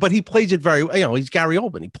 he plays it very, he's Gary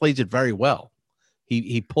Oldman. He plays it very well.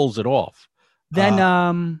 He pulls it off.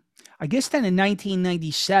 Then, I guess then in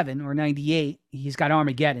 1997 or 98, he's got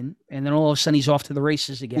Armageddon, and then all of a sudden he's off to the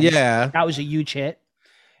races again. Yeah. That was a huge hit.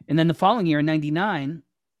 And then the following year in 99,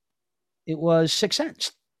 it was Sixth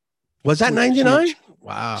Sense. Was that 99?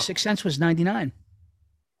 Wow. Sixth Sense was 99.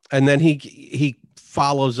 And then he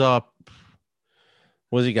follows up,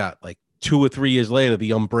 what has he got? Like 2 or 3 years later, The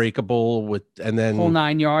Unbreakable and then Whole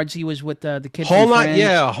 9 Yards. He was with the kid. Whole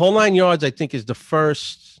 9 Yards, I think, is the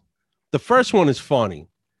first. The first one is funny.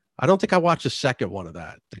 I don't think I watched the second one of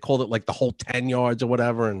that. They called it like the Whole 10 Yards or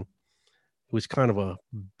whatever, and it was kind of a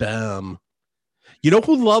bam. You know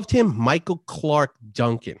who loved him? Michael Clark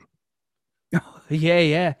Duncan.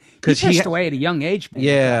 Yeah. Because he passed away at a young age, man.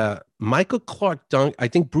 Yeah. Michael Clark Duncan. I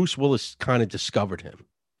think Bruce Willis kind of discovered him.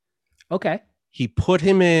 Okay. He put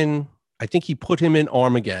him in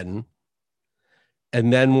Armageddon.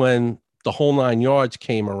 And then when the Whole 9 Yards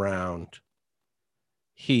came around,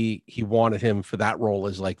 he wanted him for that role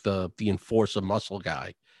as like the enforcer muscle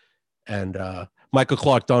guy. And Michael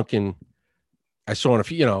Clark Duncan, I saw in a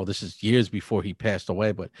few, this is years before he passed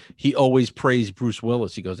away, but he always praised Bruce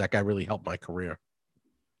Willis. He goes, that guy really helped my career.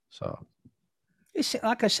 So,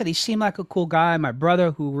 like I said, he seemed like a cool guy. My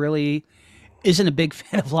brother, who really isn't a big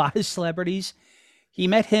fan of a lot of celebrities, he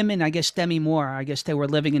met him and I guess Demi Moore. I guess they were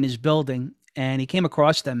living in his building and he came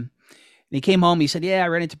across them. And he came home. He said, "Yeah, I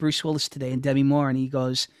ran into Bruce Willis today and Demi Moore." And he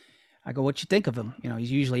goes, "I go, what you think of him?" He's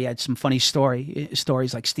usually had some funny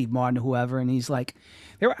stories like Steve Martin or whoever. And he's like,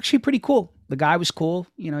 they were actually pretty cool. The guy was cool.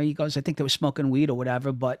 He goes, I think they were smoking weed or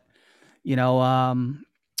whatever, but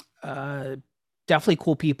definitely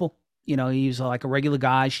cool people. He was like a regular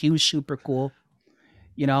guy. She was super cool.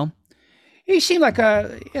 He seemed like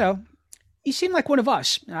he seemed like one of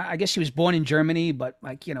us. I guess he was born in Germany, but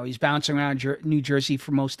he's bouncing around New Jersey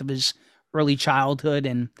for most of his early childhood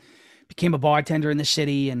and became a bartender in the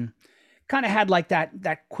city and kind of had like that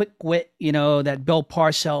quick wit, that Bill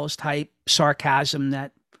Parcells type sarcasm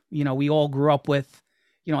that, we all grew up with,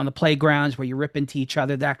 on the playgrounds where you rip into each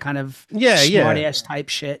other, that kind of smart ass type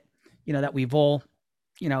shit, that we've all,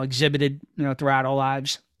 exhibited, throughout our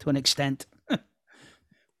lives to an extent.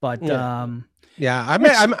 But I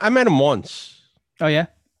met him once. Oh yeah.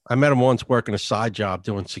 I met him once working a side job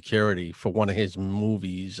doing security for one of his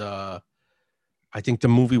movies. I think the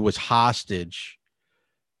movie was Hostage,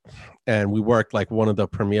 and we worked like one of the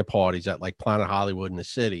premiere parties at like Planet Hollywood in the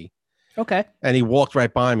city. Okay. And he walked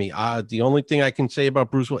right by me. The only thing I can say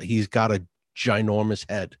about Bruce Willis, he's got a ginormous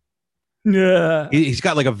head. Yeah. He's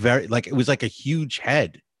got like it was like a huge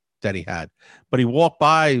head that he had. But he walked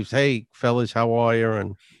by, he was, hey, fellas, how are you?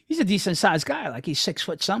 And he's a decent sized guy. Like he's 6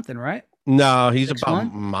 foot something, right? No, he's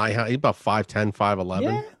about my height. He's about 5'10", 5'11".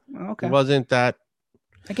 Yeah. Okay. He wasn't that.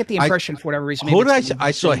 I get the impression for whatever reason. Who did I see?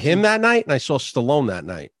 I saw him that night, and I saw Stallone that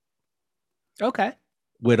night. Okay.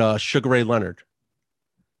 With Sugar Ray Leonard.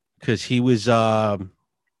 Because he was, remember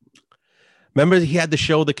he had the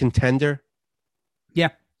show The Contender? Yeah.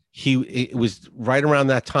 It was right around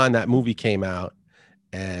that time that movie came out,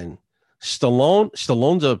 and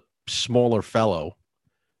Stallone's a smaller fellow.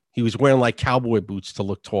 He was wearing like cowboy boots to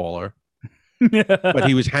look taller, but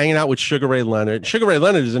he was hanging out with Sugar Ray Leonard. Sugar Ray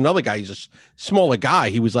Leonard is another guy. He's a smaller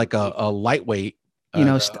guy. He was like a lightweight.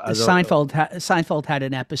 Seinfeld had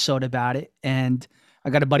an episode about it, and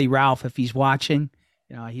I got a buddy Ralph. If he's watching,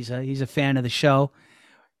 he's a fan of the show.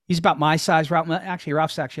 He's about my size.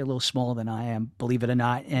 Ralph's actually a little smaller than I am, believe it or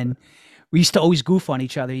not. And we used to always goof on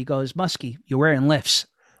each other. He goes, "Muskie, you're wearing lifts.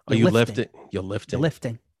 You're lifting. You're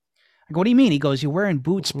lifting." I go, "What do you mean?" He goes, "You're wearing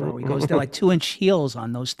boots, bro." He goes, "They're like 2-inch heels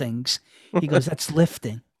on those things." He goes, "That's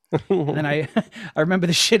lifting." And then I remember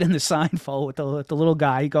the shit in the Seinfeld with the little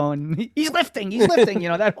guy going, "He's lifting,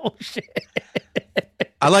 that whole shit.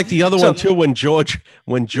 I like the other one too. When George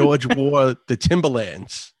wore the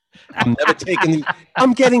Timberlands.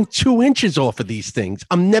 I'm getting 2 inches off of these things.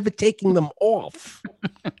 I'm never taking them off.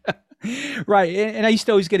 Right. And I used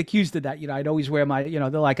to always get accused of that. I'd always wear my, they're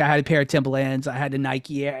like, I had a pair of Timberlands. I had the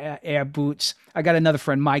Nike Air boots. I got another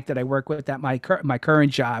friend, Mike, that I work with at my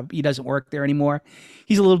current job. He doesn't work there anymore.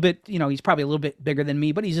 He's a little bit, he's probably a little bit bigger than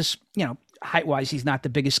me, but he's just, height wise, he's not the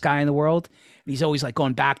biggest guy in the world. And he's always like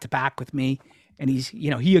going back to back with me. And he's,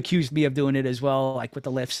 he accused me of doing it as well, like with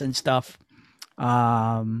the lifts and stuff.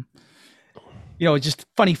 Just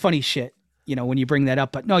funny shit, when you bring that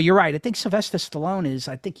up. But no, you're right. I think Sylvester Stallone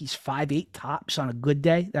I think he's 5'8" tops on a good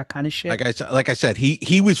day, that kind of shit. Like I said,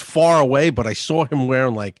 he was far away, but I saw him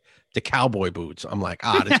wearing like the cowboy boots. I'm like,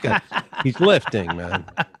 this guy, he's lifting, man.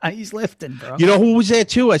 He's lifting, bro. You know who was there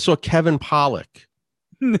too? I saw Kevin Pollak.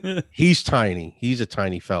 He's tiny. He's a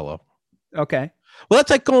tiny fellow. Okay. Well, that's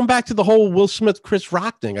like going back to the whole Will Smith, Chris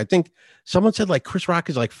Rock thing. I think someone said like Chris Rock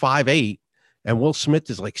is like 5'8". And Will Smith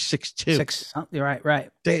is like 6'2".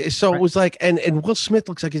 Right. So it was like, and Will Smith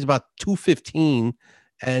looks like he's about 215,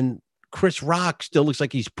 and Chris Rock still looks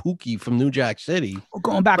like he's Pookie from New Jack City. Well,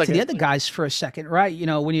 going back to the other guys for a second, right?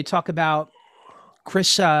 When you talk about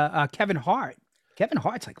Kevin Hart, Kevin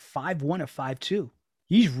Hart's like 5'1" or 5'2".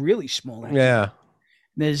 He's really small. Yeah.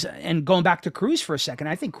 And going back to Cruz for a second,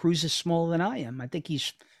 I think Cruz is smaller than I am. I think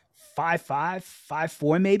he's 5'5",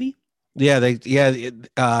 5'4", maybe. Yeah,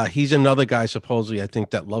 he's another guy supposedly, I think,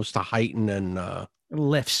 that loves to heighten and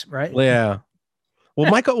lifts, right? Yeah.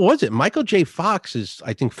 Well, Michael J. Fox is,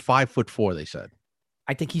 I think, 5'4", they said.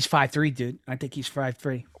 I think he's 5'3", dude. I think he's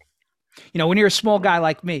 5'3". When you're a small guy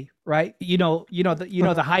like me, right?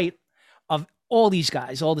 The height of all these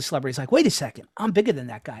guys, all the celebrities, like, wait a second, I'm bigger than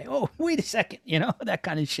that guy. Oh, wait a second, that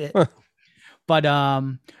kind of shit. But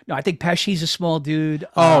no, I think Pesci's a small dude.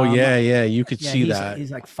 Yeah, you could see that.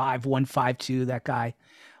 He's like 5'1", 5'2", that guy.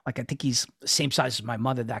 Like, I think he's the same size as my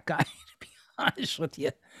mother, that guy, to be honest with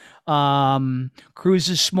you. Cruz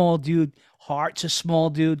is a small dude. Hart's a small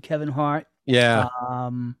dude, Kevin Hart. Yeah.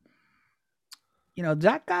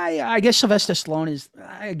 That guy, I guess Sylvester Stallone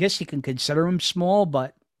I guess you can consider him small,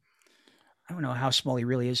 but I don't know how small he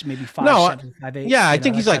really is. Maybe 5'7", 5'8". Yeah, I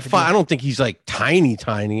think he's like 5. I don't think he's like tiny.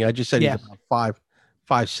 I just said he's about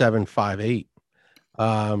 5'7",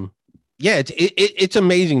 5'8". It's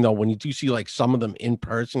amazing though when you do see like some of them in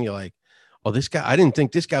person. You're like, oh, this guy. I didn't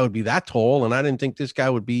think this guy would be that tall, and I didn't think this guy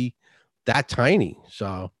would be that tiny.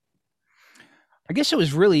 So, I guess it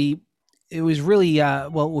was really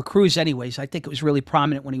well with Cruz, anyways. I think it was really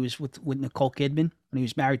prominent when he was with Nicole Kidman, when he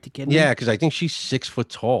was married to Kidman. Yeah, because I think she's 6 foot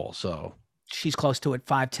tall. So. She's close to it,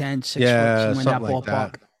 5'10", 6 foot, somewhere in that like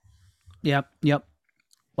ballpark. That. Yep.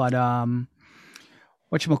 But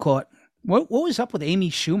whatchamacallit? What was up with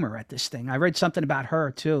Amy Schumer at this thing? I read something about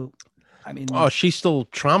her too. I mean, oh, she's still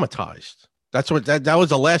traumatized. That's what that was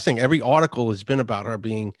the last thing. Every article has been about her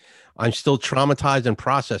being, I'm still traumatized and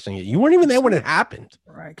processing it. You weren't even there when it happened.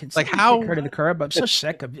 Right? Can Like somebody kick how her to the curb? I'm so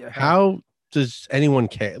sick of her. how does anyone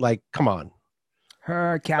care? Like, come on.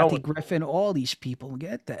 Her, Kathy Griffin, all these people,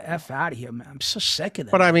 get the F out of here, man. I'm so sick of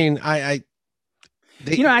them. But I mean,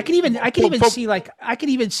 you know, I could even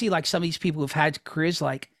see like some of these people who've had careers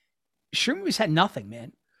like Schumer's had nothing,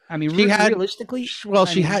 man. I mean, realistically,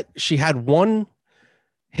 she had one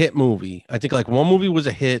hit movie. I think like one movie was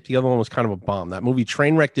a hit, the other one was kind of a bomb. That movie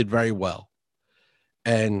Trainwreck did very well,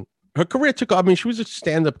 and her career took. I mean, she was a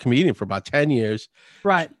stand-up comedian for about 10 years.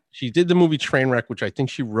 Right. She did the movie Trainwreck, which I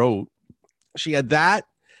think she wrote. She had that,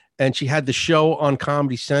 and she had the show on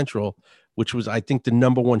Comedy Central, which was, I think, the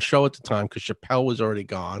 #1 show at the time because Chappelle was already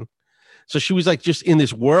gone. So she was like just in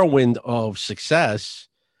this whirlwind of success.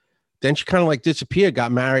 Then she kind of like disappeared,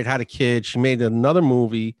 got married, had a kid. She made another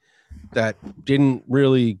movie that didn't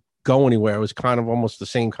really go anywhere. It was kind of almost the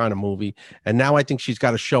same kind of movie. And now I think she's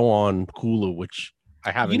got a show on Hulu, which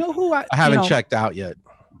I haven't. You know who I haven't checked out yet.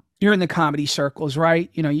 You're in the comedy circles, right?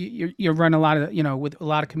 You know, you run a lot of, you know, with a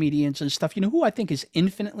lot of comedians and stuff. You know who I think is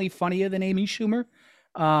infinitely funnier than Amy Schumer?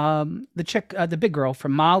 The chick, the big girl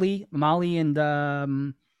from Molly, and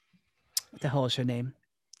what the hell is her name?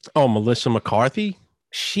 Oh, Melissa McCarthy.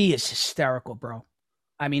 She is hysterical, bro.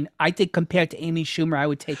 I mean, I think compared to Amy Schumer, I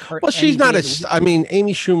would take her. Well, she's not I mean,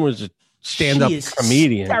 Amy Schumer is a stand-up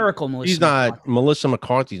comedian. Hysterical, Melissa. She's not McCarthy. Melissa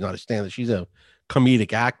McCarthy's not a stand-up. She's a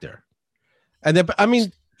comedic actor. And then, I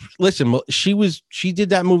mean, listen, she did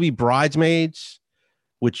that movie Bridesmaids,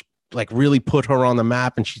 which like really put her on the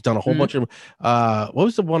map, and she's done a whole bunch of what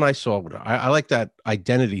was the one I saw with her? I like that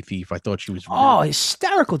Identity Thief. I thought she was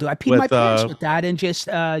hysterical, dude. I peed my pants with that, and just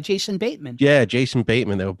Jason Bateman. Yeah, Jason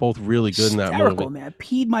Bateman. They were both really good in that movie. Hysterical, man. I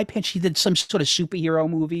peed my pants. She did some sort of superhero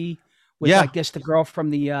movie with I guess the girl from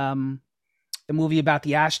the movie about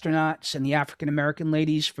the astronauts and the African American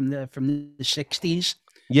ladies from the 60s.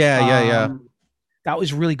 Yeah. That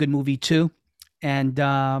was a really good movie too. And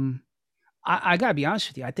I gotta be honest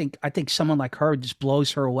with you. I think someone like her just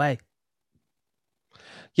blows her away.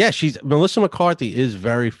 Yeah, Melissa McCarthy is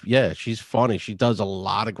she's funny. She does a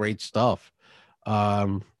lot of great stuff.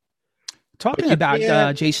 Talking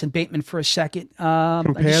about Jason Bateman for a second. I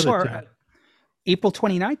just saw April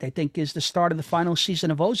 29th, I think, is the start of the final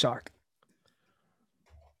season of Ozark.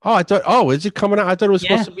 Is it coming out? I thought it was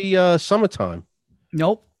supposed to be summertime.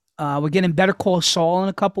 Nope. We're getting Better Call Saul in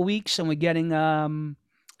a couple weeks, and we're getting the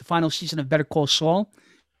final season of Better Call Saul.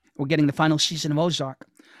 We're getting the final season of Ozark.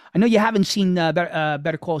 I know you haven't seen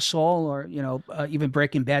Better Call Saul or, you know, even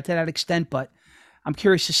Breaking Bad to that extent, but I'm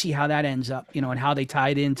curious to see how that ends up, you know, and how they tie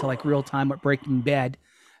it into like real time with Breaking Bad.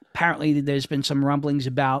 Apparently, there's been some rumblings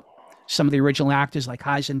about some of the original actors like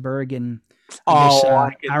Heisenberg and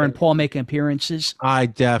Aaron Paul making appearances. I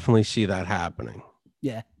definitely see that happening.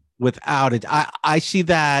 Yeah. Without it, I see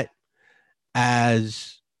that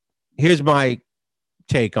as, here's my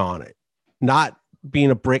take on it. Not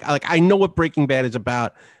being I know what Breaking Bad is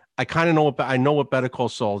about. I kind of know I know what Better Call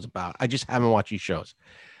Saul is about. I just haven't watched these shows.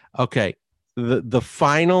 Okay. The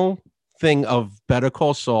final thing of Better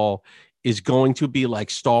Call Saul is going to be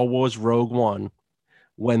like Star Wars Rogue One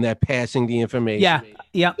when they're passing the information.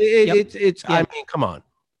 Yeah. I mean, come on.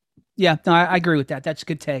 Yeah, no, I agree with that. That's a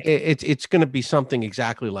good take. It's going to be something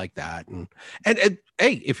exactly like that. And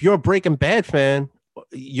hey, if you're a Breaking Bad fan,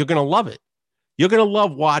 you're going to love it. You're going to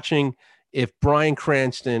love watching if Bryan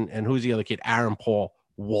Cranston and who's the other kid, Aaron Paul,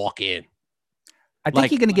 walk in. I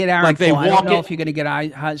think you're going to get Aaron Paul. I don't know if you're going to get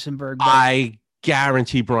Heisenberg. But I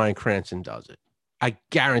guarantee Bryan Cranston does it. I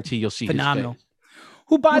guarantee you'll see phenomenal.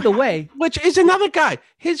 Who, by the way, which is another guy.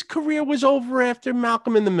 His career was over after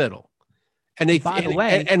Malcolm in the Middle. And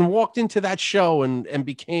and walked into that show and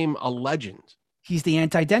became a legend. He's the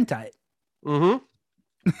anti-dentite.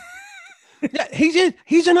 Mm-hmm. Yeah,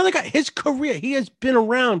 he's another guy. His career, he has been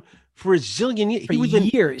around for a zillion years. For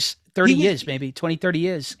years, 30 years, maybe 20, 30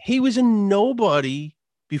 years. He was a nobody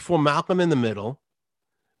before Malcolm in the Middle,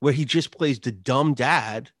 where he just plays the dumb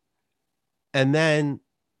dad. And then,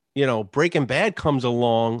 you know, Breaking Bad comes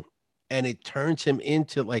along and it turns him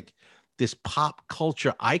into like this pop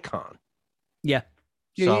culture icon. Yeah,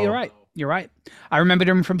 you're right. You're right. I remembered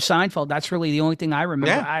him from Seinfeld. That's really the only thing I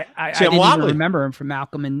remember. Yeah. I didn't even remember him from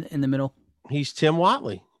Malcolm in the Middle. He's Tim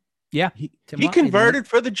Watley. Yeah. He converted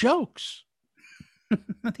for the jokes.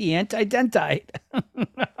 The anti-dentite.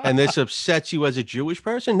 And this upsets you as a Jewish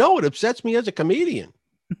person? No, it upsets me as a comedian.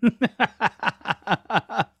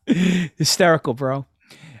 Hysterical, bro.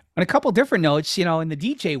 On a couple different notes, you know, in the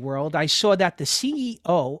DJ world, I saw that the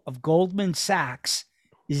CEO of Goldman Sachs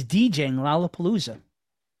is DJing Lollapalooza.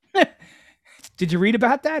 Did you read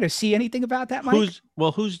about that or see anything about that, Mike?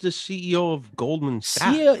 Who's the CEO of Goldman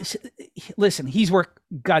Sachs? Listen, he's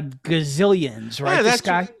got gazillions, right? Yeah, this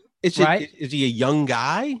guy, right? Is he a young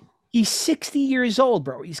guy? He's 60 years old,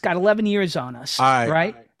 bro. He's got 11 years on us,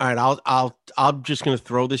 right? All right. I'm just gonna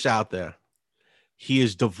throw this out there. He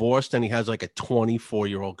is divorced and he has like a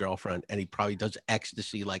 24-year-old girlfriend, and he probably does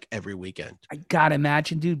ecstasy like every weekend. I gotta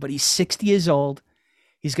imagine, dude. But he's 60 years old.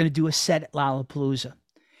 He's gonna do a set at Lollapalooza.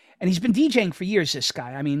 And he's been DJing for years, this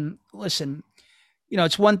guy. I mean, listen,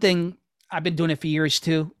 it's one thing. I've been doing it for years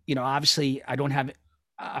too. Obviously I don't have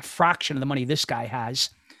a fraction of the money this guy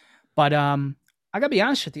has. But I gotta be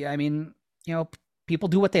honest with you. I mean, people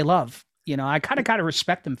do what they love. I kind of gotta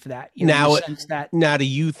respect them for that. Now, do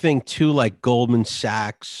you think too, like Goldman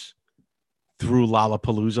Sachs threw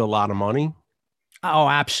Lollapalooza a lot of money? Oh,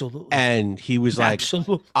 absolutely. And he was like,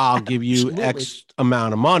 I'll give you X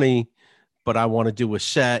amount of money, but I want to do a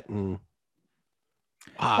set. And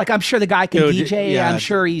like, I'm sure the guy can DJ. Yeah, I'm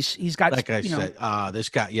sure he's got, like I said, this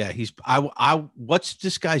guy. Yeah. What's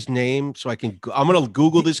this guy's name? So I'm going to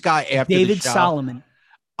Google this guy after David the show. Solomon.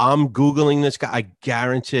 I'm Googling this guy. I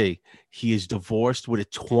guarantee he is divorced with a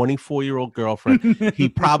 24-year-old girlfriend. He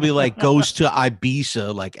probably like goes to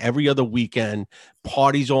Ibiza like every other weekend,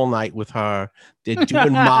 parties all night with her. They're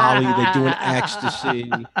doing Molly. They're doing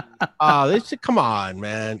ecstasy. Come on,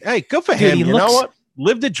 man. Hey, good for him. You know what?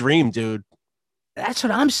 Live the dream, dude. That's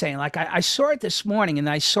what I'm saying. Like, I saw it this morning, and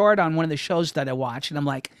I saw it on one of the shows that I watched, and I'm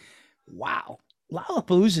like, wow,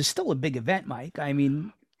 Lollapalooza is still a big event, Mike. I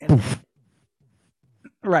mean,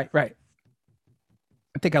 right.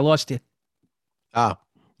 I think I lost you. Oh,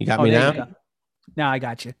 you got me now? Now I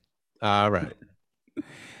got you. All right.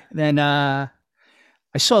 Then I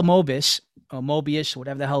saw Mobius,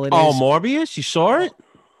 whatever the hell it is. Oh, Morbius? You saw it?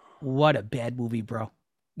 What a bad movie, bro.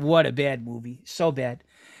 What a bad movie. So bad.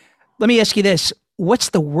 Let me ask you this. What's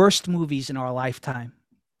the worst movies in our lifetime?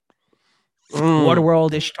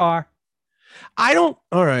 Waterworld, Ishtar? All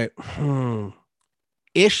right.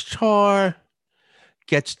 Ishtar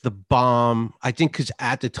gets the bomb. I think because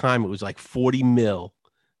at the time it was like 40 mil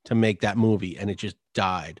to make that movie, and it just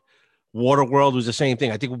died. Waterworld was the same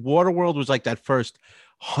thing. I think Waterworld was like that first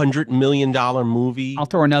 $100 million movie. I'll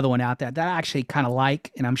throw another one out there that I actually kind of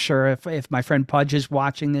like, and I'm sure if my friend Pudge is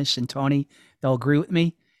watching this and Tony, they'll agree with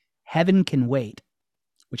me. Heaven Can Wait,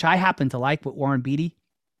 which I happen to like with Warren Beatty.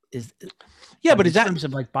 But is that in terms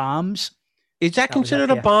of like bombs? Is that considered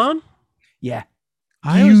a bomb? Yeah,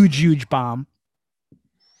 huge bomb.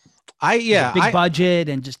 Big budget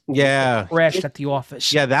and just crashed at the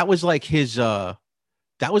office. Yeah, that was like his. That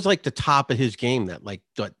was like the top of his game.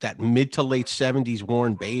 That mid to late 70s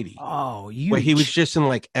Warren Beatty. Oh, huge. Where he was just in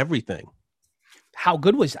like everything. How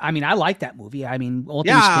good was? I mean, I like that movie. I mean, all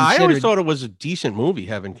things considered, I always thought it was a decent movie.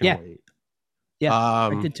 Heaven Can Wait. Yeah,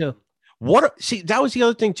 I did too. See, that was the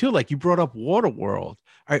other thing too. Like you brought up Waterworld. All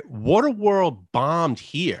right, Waterworld bombed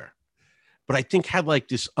here, but I think had like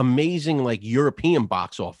this amazing like European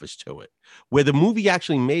box office to it, where the movie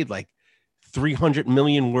actually made like 300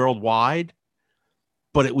 million worldwide,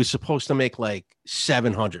 but it was supposed to make like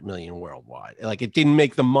 700 million worldwide. Like it didn't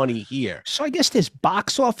make the money here. So I guess there's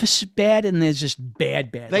box office bad and there's just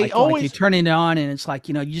bad. They always you turn it on and it's like,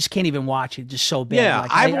 you just can't even watch it. Just so bad. Yeah,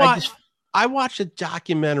 like, I watched a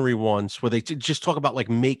documentary once where they just talk about like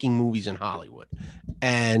making movies in Hollywood.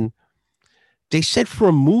 And they said for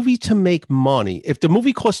a movie to make money, if the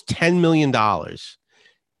movie costs $10 million,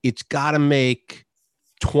 it's got to make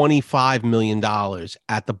 $25 million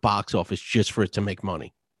at the box office just for it to make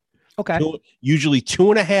money. Okay. Usually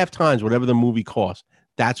 2.5 times whatever the movie costs.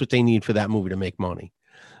 That's what they need for that movie to make money.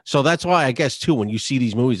 So that's why I guess too, when you see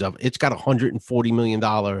these movies of it's got $140 million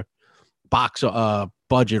box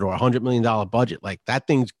budget or $100 million budget, like that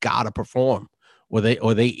thing's got to perform or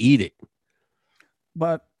they eat it.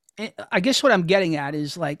 But I guess what I'm getting at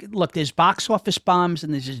is like, look, there's box office bombs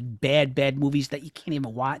and there's just bad movies that you can't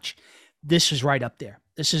even watch. This is right up there.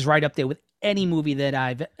 This is right up there with any movie that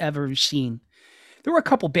I've ever seen. There were a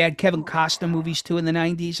couple bad Kevin Costner movies too in the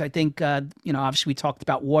 90s. I think, obviously we talked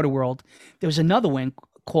about Waterworld. There was another one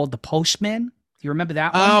called The Postman. Do you remember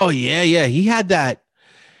that one? Oh, yeah. He had that.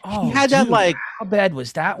 Oh, he had that like. How bad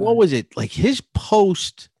was that one? What was it? Like his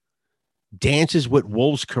post Dances with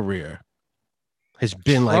Wolves career has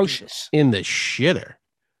been atrocious. Like in the shitter.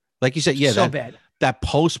 Like you said, yeah, so bad. That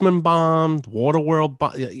Postman bomb, Waterworld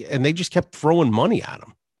bomb, and they just kept throwing money at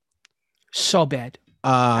him. So bad.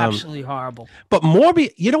 Absolutely horrible. But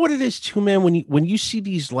Morbius, you know what it is too, man? When you see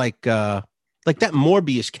these like that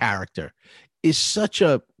Morbius character is such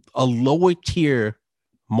a lower tier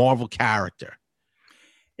Marvel character.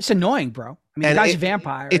 It's annoying, bro. I mean, the guy's a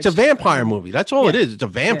vampire. It's a vampire movie. That's all it is. It's a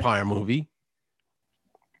vampire movie.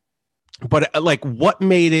 But like, what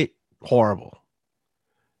made it horrible?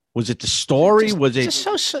 Was it the story? Was it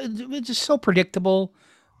just so predictable?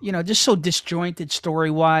 You know, just so disjointed story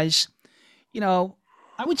wise. You know,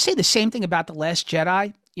 I would say the same thing about The Last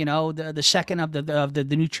Jedi. You know, the second of the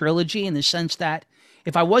new trilogy, in the sense that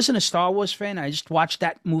if I wasn't a Star Wars fan, I just watched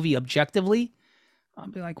that movie objectively,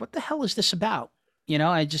 I'd be like, what the hell is this about? You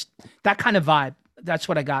know, that kind of vibe. That's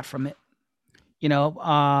what I got from it. You know,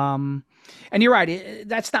 and you're right.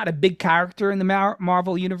 That's not a big character in the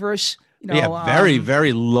Marvel universe. You know, very,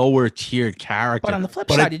 very lower tier character. But on the flip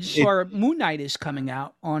side, you just saw Moon Knight is coming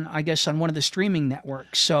out on one of the streaming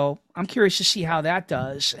networks. So I'm curious to see how that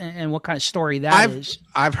does and what kind of story that is.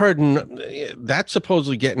 I've heard that's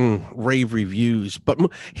supposedly getting rave reviews. But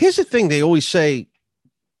here's the thing: they always say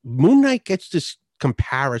Moon Knight gets this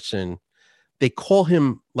comparison. They call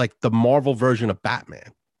him like the Marvel version of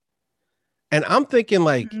Batman. And I'm thinking,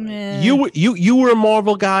 like, you were a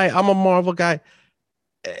Marvel guy. I'm a Marvel guy.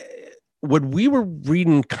 When we were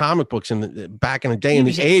reading comic books back in the day in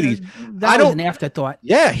the 80s, that was an afterthought.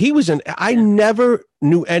 Yeah, he was I never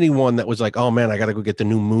knew anyone that was like, oh man, I got to go get the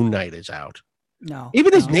new Moon Knight is out. No.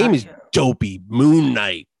 Even his name is dopey, Moon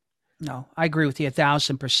Knight. No, I agree with you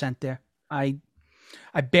 1,000% there.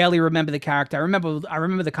 I barely remember the character. I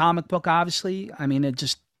remember the comic book, obviously. I mean, it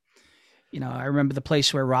just, you know, I remember the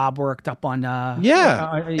place where Rob worked up on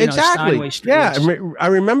exactly. Yeah, I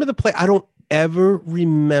remember the place. I don't ever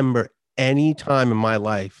remember any time in my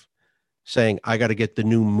life saying I got to get the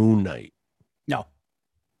new Moon Knight.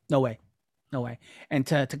 No way. And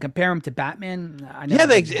to compare him to Batman,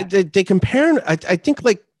 they compare him. I think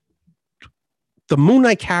like the Moon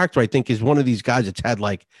Knight character, I think, is one of these guys that's had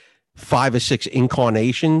like 5 or 6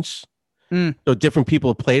 incarnations. So different people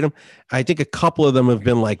have played him. I think a couple of them have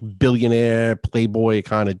been like billionaire, playboy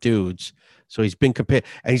kind of dudes. So he's been compared,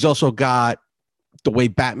 and he's also got the way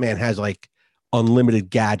Batman has like unlimited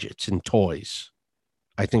gadgets and toys.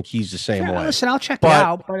 I think he's the same way. Listen, I'll check it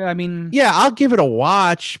out. But I mean, yeah, I'll give it a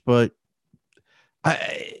watch. But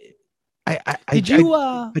I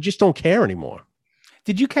just don't care anymore.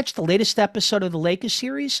 Did you catch the latest episode of the Lakers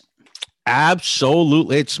series?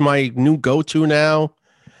 Absolutely, it's my new go-to now.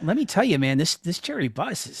 Let me tell you, man, this Jerry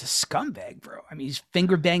Buss is a scumbag, bro. I mean, he's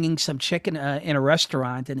finger banging some chick in a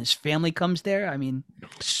restaurant, and his family comes there. I mean,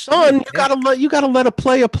 son, you gotta let a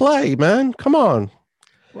player play, man. Come on.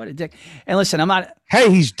 What a dick! And listen, I'm not. Hey,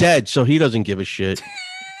 he's dead, so he doesn't give a shit.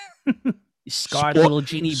 Scarred little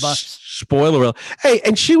Jeannie Buss. Spoiler. Hey,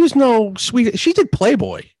 and she was no sweet. She did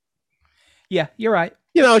Playboy. Yeah, you're right.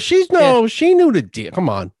 You know, she knew the deal. Come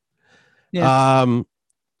on. Yeah.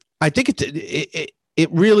 I think it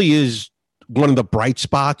really is one of the bright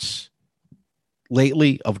spots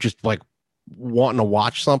lately of just like wanting to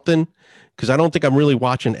watch something, because I don't think I'm really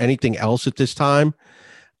watching anything else at this time.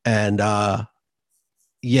 And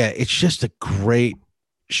it's just a great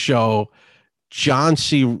show. John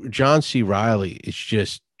C. Reilly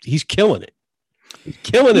is he's killing it. He's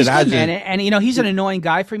killing it. Good, man. And, you know, he's an annoying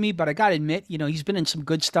guy for me, but I got to admit, you know, he's been in some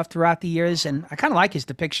good stuff throughout the years, and I kind of like his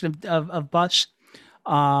depiction of Buss.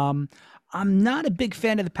 I'm not a big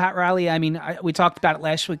fan of the Pat Riley. I mean, we talked about it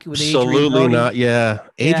last week with Adrian Brody. Absolutely not. Yeah.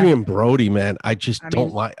 Adrian Brody, man. I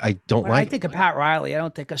don't like. I think of Pat Riley, I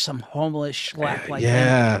don't think of some homeless schlep like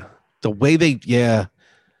that. Yeah. The way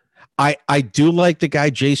I do like the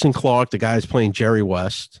guy, Jason Clarke, the guy who's playing Jerry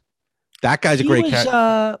West. That guy's a great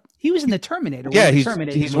character. He was in the Terminator. Yeah, he's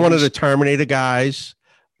one of the Terminator guys.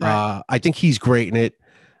 Right. I think he's great in it.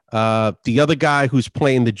 The other guy who's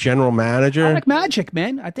playing the general manager. I like Magic,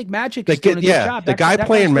 man. I think Magic is doing a good job. The guy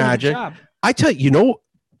playing Magic. I tell you,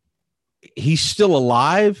 he's still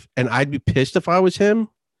alive, and I'd be pissed if I was him,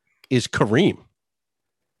 is Kareem.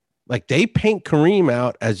 Like, they paint Kareem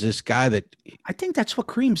out as this guy that... I think that's what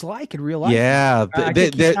Kareem's like in real life. Yeah. I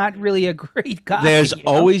think he's not really a great guy. There's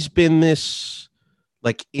always been this,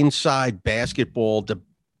 like, inside basketball...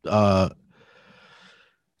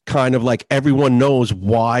 kind of like everyone knows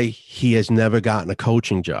why he has never gotten a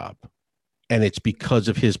coaching job, and it's because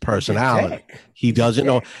of his personality. He doesn't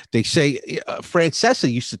know. They say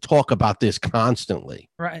Francesa used to talk about this constantly.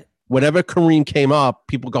 Right. Whenever Kareem came up,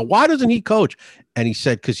 people go, "Why doesn't he coach?" And he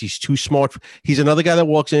said, "Because he's too smart. He's another guy that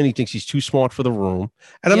walks in. He thinks he's too smart for the room."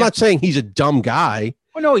 And I'm not saying he's a dumb guy.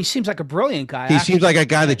 Oh no, he seems like a brilliant guy. He seems like a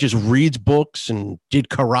guy that just reads books and did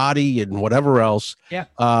karate and whatever else. Yeah.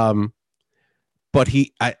 But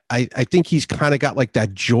I think he's kind of got like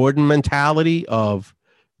that Jordan mentality of,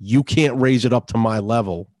 you can't raise it up to my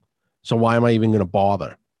level, so why am I even going to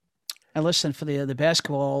bother? And listen, for the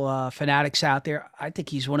basketball fanatics out there, I think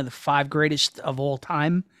he's one of the 5 greatest of all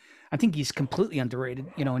time. I think he's completely underrated,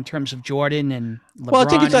 in terms of Jordan and LeBron. Well, I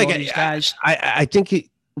think it's and like all these guys. I think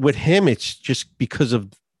with him, it's just because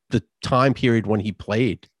of the time period when he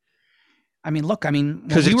played. I mean, look, when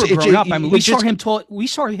we were growing up, we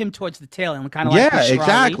saw him towards the tail end, kind of like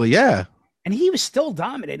exactly, yeah. And he was still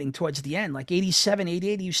dominating towards the end, like 87,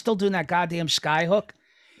 88. He was still doing that goddamn sky hook.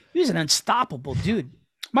 He was an unstoppable dude.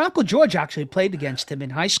 My Uncle George actually played against him in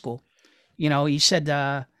high school. He said,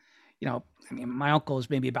 my uncle is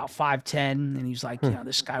maybe about 5'10", and he's like,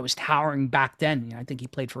 this guy was towering back then. I think he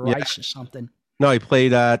played for Rice or something. No, he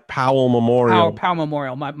played at Powell Memorial. Powell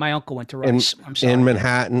Memorial. My uncle went to Rice. In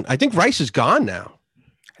Manhattan. I think Rice is gone now.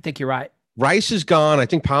 I think you're right. Rice is gone. I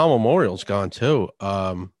think Powell Memorial's gone too.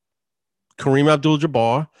 Kareem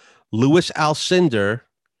Abdul-Jabbar, Louis Alcindor,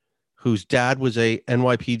 whose dad was a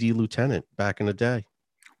NYPD lieutenant back in the day.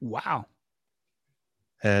 Wow.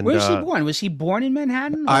 And where's he born? Was he born in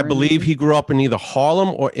Manhattan? I believe he grew up in either Harlem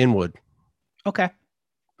or Inwood. Okay.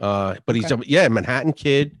 But he's a Manhattan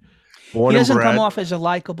kid. Born he doesn't and bred. come off as a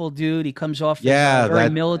likable dude. He comes off as a very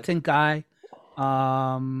militant guy.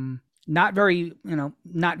 Not very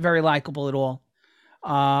likable at all.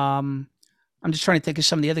 I'm just trying to think of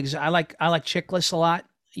some of the other guys. I like Chickless a lot.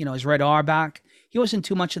 As Red Auerbach. He wasn't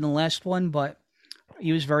too much in the last one, but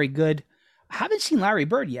he was very good. I haven't seen Larry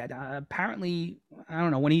Bird yet. Apparently, I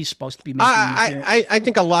don't know when he's supposed to be making. I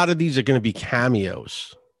think a lot of these are going to be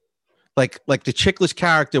cameos. Like the Chickless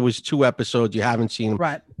character was 2 episodes. You haven't seen him.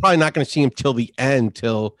 Right. Probably not going to see him till the end.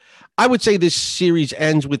 I would say this series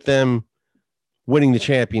ends with them winning the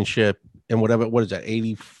championship and whatever. What is that?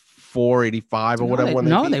 84, 85 or whatever.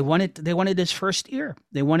 They won it. They won it his first year.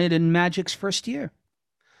 They won it in Magic's first year.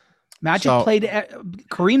 Magic played.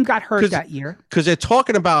 Kareem got hurt that year because they're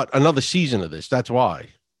talking about another season of this. That's why.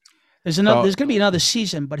 There's going to be another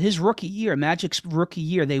season, but his rookie year, Magic's rookie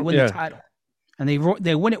year, they win the title, and they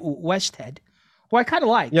win it with Westhead, who I kind of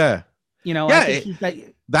like. Yeah. I think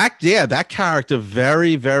that character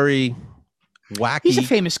very, very wacky. He's a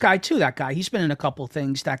famous guy too. That guy. He's been in a couple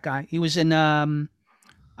things. That guy. He was in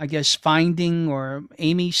I guess Finding or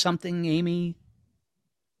Amy something. Amy.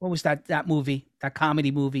 What was that movie? That comedy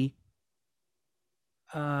movie.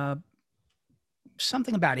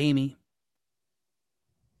 Something about Amy.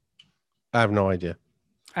 I have no idea.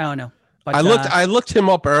 I don't know. But I looked him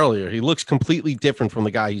up earlier. He looks completely different from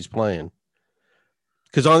the guy he's playing.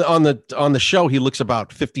 Because on the show he looks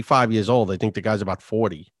about 55 years old. I think the guy's about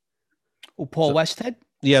 40. Oh, Paul Westhead?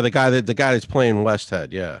 Yeah, the guy that's playing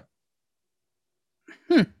Westhead. Yeah.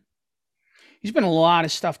 He's been in a lot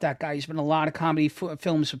of stuff. That guy. He's been in a lot of comedy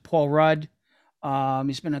films with Paul Rudd.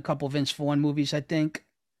 He's been in a couple of Vince Vaughn movies, I think.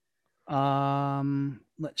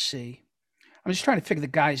 Let's see. I'm just trying to figure the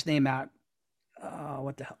guy's name out.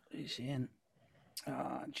 What the hell is he in?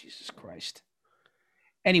 Jesus Christ.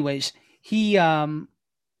 Anyways, they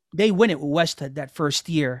win it with Westhead that first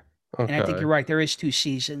year. Okay. And I think you're right. There is 2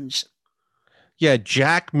 seasons. Yeah,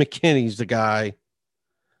 Jack McKinney's the guy.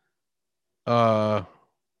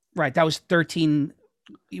 Right. That was 13.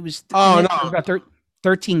 He was. Oh, no. About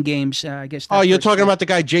 13 games, I guess. Oh, you're talking about the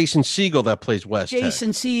guy Jason Segel that plays Westhead. Jason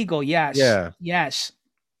Segel, yes. Yeah. Yes.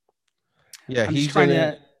 Yeah, I'm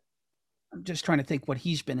just trying to think what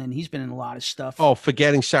he's been in. He's been in a lot of stuff. Oh,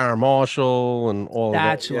 Forgetting Sarah Marshall and all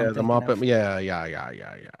That's of that. Who I'm thinking of. Yeah.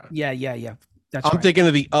 Yeah. I'm thinking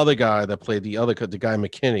of the other guy that played the guy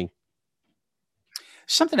McKinney.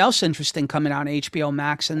 Something else interesting coming out on HBO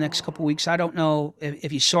Max in the next couple of weeks. I don't know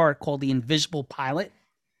if you saw it, called The Invisible Pilot.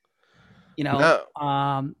 No.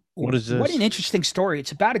 What is this? What an interesting story.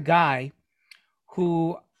 It's about a guy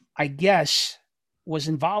who I guess was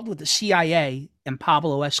involved with the CIA and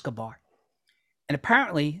Pablo Escobar. And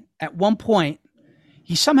apparently, at one point,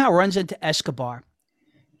 he somehow runs into Escobar.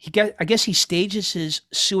 I guess he stages his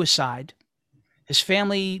suicide. His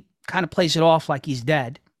family kind of plays it off like he's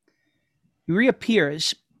dead. He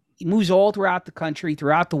reappears. He moves all throughout the country,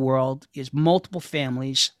 throughout the world. He has multiple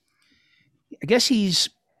families. I guess he's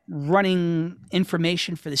running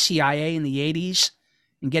information for the CIA in the 80s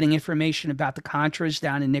and getting information about the Contras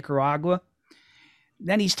down in Nicaragua.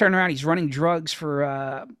 Then he's turning around. He's running drugs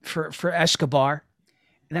for Escobar.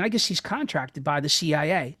 And then I guess he's contracted by the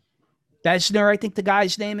CIA. Besner, I think the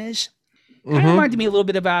guy's name is. Kind of reminded me a little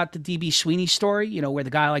bit about the D.B. Sweeney story, where the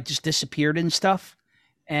guy just disappeared and stuff.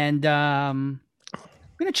 And I'm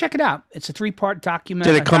going to check it out. It's a 3-part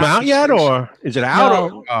documentary. Did it come out yet, or is it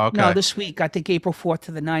out? No, no, this week. I think April 4th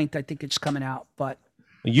to the 9th. I think it's coming out. But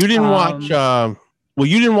you didn't watch.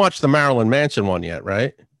 You didn't watch the Marilyn Manson one yet,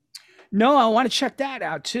 right? No, I want to check that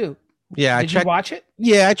out too. Yeah, Did you watch it?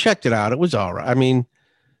 Yeah, I checked it out. It was all right. I mean,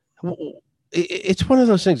 it's one of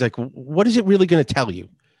those things. Like, what is it really going to tell you?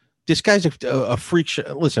 This guy's a freak show.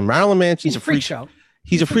 Listen, Marilyn Manson's He's a freak show.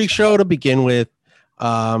 He's a freak show to begin with.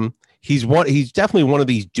 He's definitely one of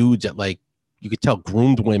these dudes that, like, you could tell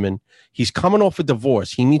groomed women. He's coming off a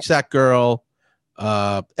divorce. He meets that girl,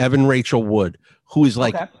 Evan Rachel Wood, who is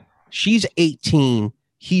like, she's 18,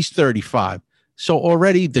 he's 35. So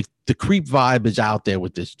already the creep vibe is out there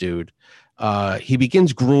with this dude. He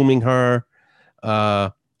begins grooming her.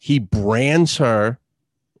 He brands her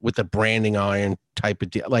with a branding iron type of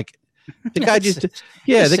deal. Like, the guy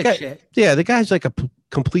the guy's like a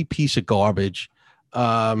complete piece of garbage.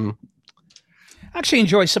 I actually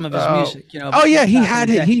enjoy some of his music, you know. Oh yeah,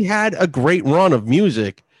 he had a great run of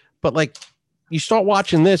music, but like, you start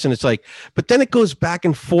watching this and it's like, but then it goes back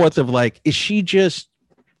and forth of like,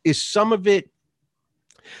 is some of it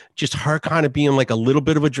just her kind of being like a little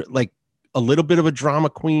bit of a drama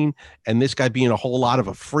queen, and this guy being a whole lot of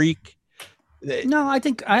a freak? No, I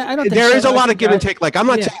think I don't think there so. is a lot of give and take. Like, I'm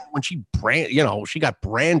not saying when she got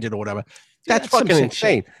branded or whatever, that's fucking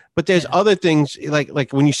insane. But there's other things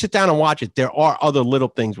like when you sit down and watch it, there are other little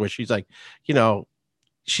things where she's like, you know,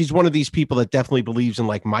 she's one of these people that definitely believes in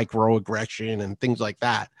like microaggression and things like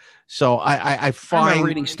that. So I find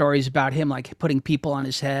reading stories about him like putting people on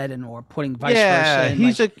his head or putting vice versa.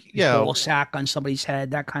 He's like, a ball sack on somebody's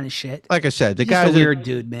head, that kind of shit. Like I said, he's a weird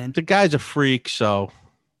dude, man. The guy's a freak. So,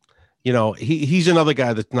 you know, he's another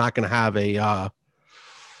guy that's not going to have a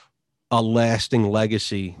lasting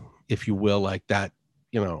legacy, if you will, like that.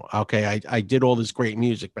 You know, okay, I did all this great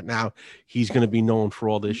music, but now he's going to be known for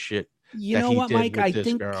all this shit. You know what, Mike? I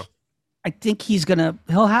think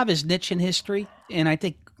he'll have his niche in history, and I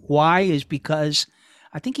think why is because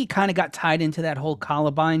I think he kind of got tied into that whole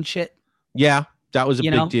Columbine shit. Yeah, that was a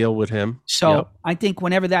big deal with him. So I think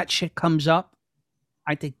whenever that shit comes up,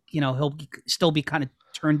 I think, you know, he'll still be kind of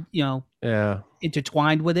turned, you know,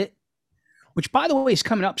 intertwined with it. Which, by the way, is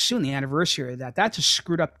coming up soon. The anniversary of that. That's a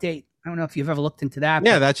screwed up date. I don't know if you've ever looked into that.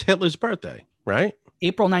 Yeah, that's Hitler's birthday, right?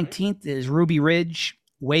 April 19th is Ruby Ridge,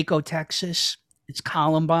 Waco, Texas. It's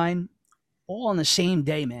Columbine, all on the same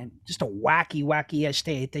day, man. Just a wacky ass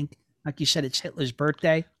day. I think, like you said, it's Hitler's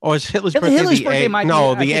birthday. Oh, is Hitler's birthday the 8th?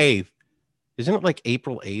 No, the 8th. Isn't it like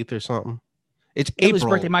April 8th or something? It's Hitler's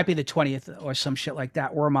April. birthday might be the 20th or some shit like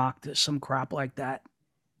that. Wehrmacht, some crap like that.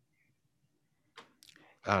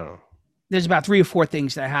 I don't know. There's about 3 or 4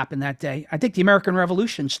 things that happened that day. I think the American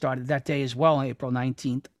Revolution started that day as well, on April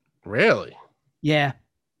 19th. Really? Yeah.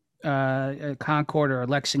 Concord or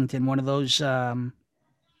Lexington, one of those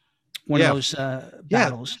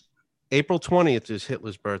battles. April 20th is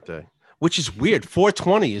Hitler's birthday, which is weird.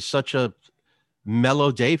 420 is such a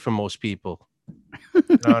mellow day for most people.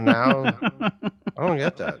 No, now I don't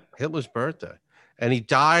get that. Hitler's birthday. And he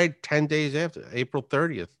died 10 days after. April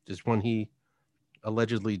 30th is when he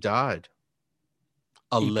allegedly died.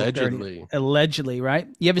 Allegedly, right?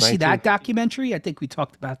 You ever see that documentary? I think we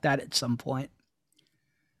talked about that at some point.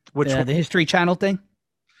 Which one? The History Channel thing?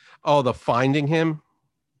 Oh, the Finding Him?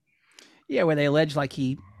 Yeah, where they allege like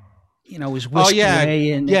he, you know, was whisked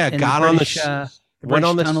away and got on the went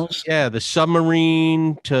on tunnels. The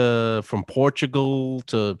submarine from Portugal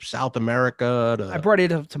to South America. I brought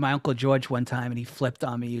it up to my Uncle George one time and he flipped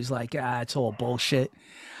on me. He was like, it's all bullshit.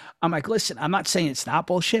 I'm like, listen, I'm not saying it's not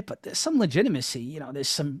bullshit, but there's some legitimacy. You know, there's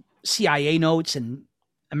some CIA notes and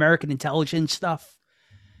American intelligence stuff.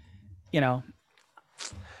 You know.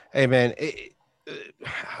 Hey, man,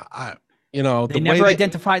 you know, they never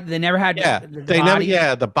identified. They never had.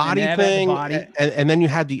 The body thing, and then you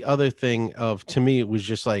had the other thing of, to me, it was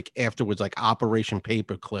just like afterwards, like Operation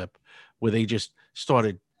Paperclip, where they just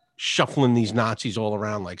started shuffling these Nazis all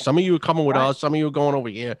around. Like, some of you were coming with us, some of you were going over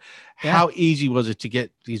here. Yeah. How easy was it to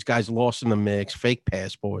get these guys lost in the mix? Fake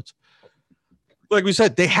passports. Like we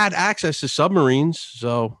said, they had access to submarines,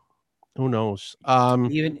 so who knows?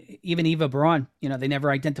 Even Eva Braun, you know, they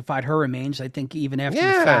never identified her remains. I think even after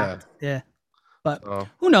the fact. Yeah. But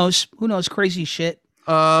who knows? Who knows? Crazy shit.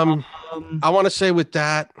 I want to say with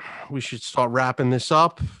that, we should start wrapping this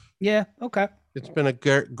up. Yeah. Okay. It's been a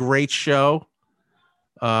great show.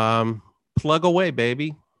 Plug away,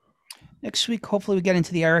 baby. Next week, hopefully we get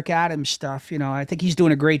into the Eric Adams stuff. You know, I think he's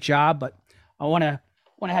doing a great job, but I want to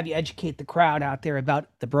have you educate the crowd out there about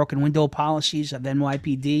the broken window policies of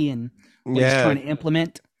NYPD and what he's trying to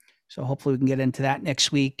implement. So hopefully we can get into that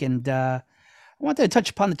next week. And I wanted to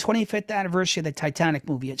touch upon the 25th anniversary of the Titanic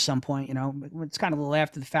movie at some point. You know, it's kind of a little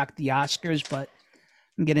after the fact of the Oscars, but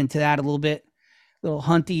we can get into that a little bit. Little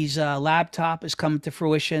Hunty's laptop is coming to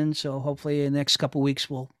fruition. So hopefully in the next couple of weeks,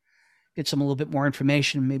 we'll get some a little bit more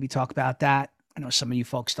information, maybe talk about that. I know some of you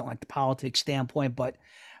folks don't like the politics standpoint, but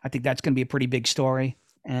I think that's going to be a pretty big story.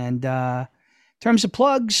 And in terms of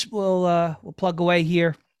plugs, we'll plug away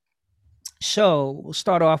here. So we'll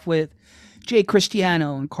start off with Jay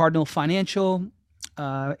Cristiano and Cardinal Financial,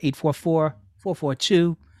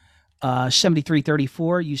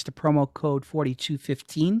 844-442-7334. Use the promo code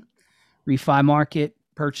 4215. Refi market,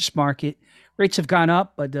 purchase market. Rates have gone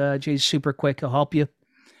up, but Jay's super quick. He'll help you.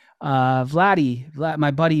 My buddy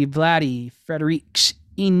Vladdy, Frederick's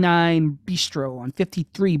E9 Bistro on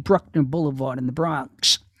 53 Bruckner Boulevard in the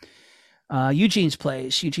Bronx. Eugene's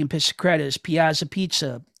Place, Eugene Piscicretta's Piazza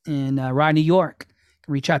Pizza in Rye, New York. You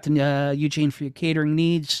can reach out to Eugene for your catering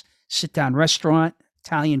needs. Sit-down restaurant,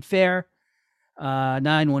 Italian fare,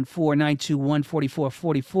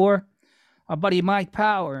 914-921-4444. Our buddy Mike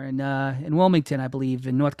Power in Wilmington, I believe,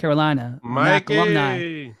 in North Carolina. Mike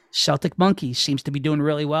alumni. Celtic Monkey seems to be doing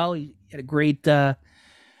really well. He had a great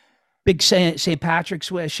big St.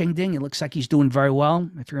 Patrick's shindig. It looks like he's doing very well.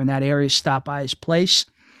 If you're in that area, stop by his place.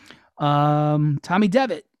 Tommy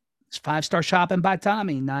Devitt. It's 5-star shopping by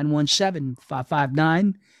Tommy,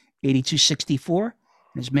 917-559-8264.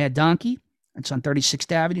 His Mad Donkey. It's on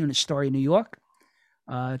 36th Avenue in Astoria, New York.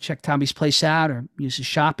 Check Tommy's place out or use his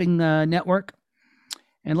shopping network.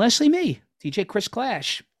 And lastly, me, DJ Chris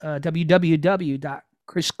Clash,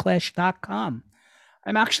 www.chrisclash.com.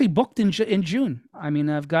 I'm actually booked in June. I mean,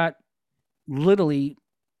 I've got literally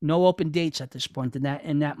no open dates at this point in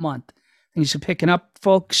that month. Things are picking up,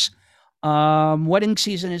 folks. Wedding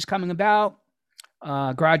season is coming about.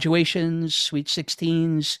 Graduations, sweet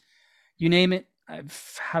 16s, you name it.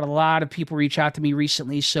 I've had a lot of people reach out to me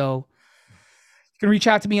recently, so you can reach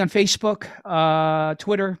out to me on Facebook,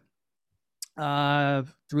 Twitter,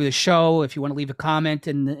 through the show. If you want to leave a comment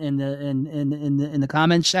in the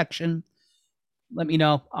comments section, let me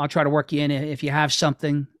know. I'll try to work you in if you have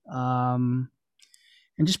something. And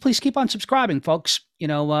just please keep on subscribing, folks. You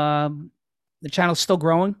know, the channel's still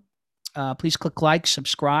growing. Please click like,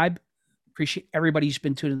 subscribe. Appreciate everybody who's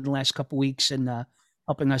been tuning in the last couple of weeks and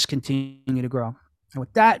helping us continue to grow. And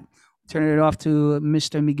with that, turn it off to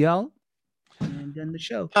Mr. Miguel and end the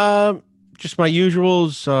show. Just my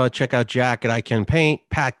usuals. Check out Jack at I Can Paint,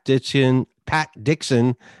 Pat Dixon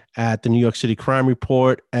at the New York City Crime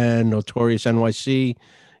Report and Notorious NYC.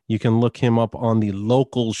 You can look him up on the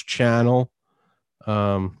Locals channel.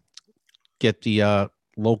 Get the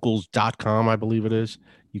locals.com, I believe it is.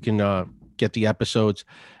 You can get the episodes.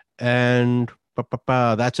 And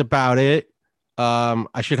that's about it.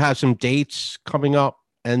 I should have some dates coming up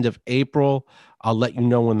end of April. I'll let you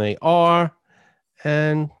know when they are.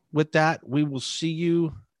 And with that, we will see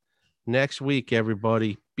you next week,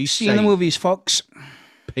 everybody. Be safe. See you in the movies, folks.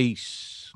 Peace.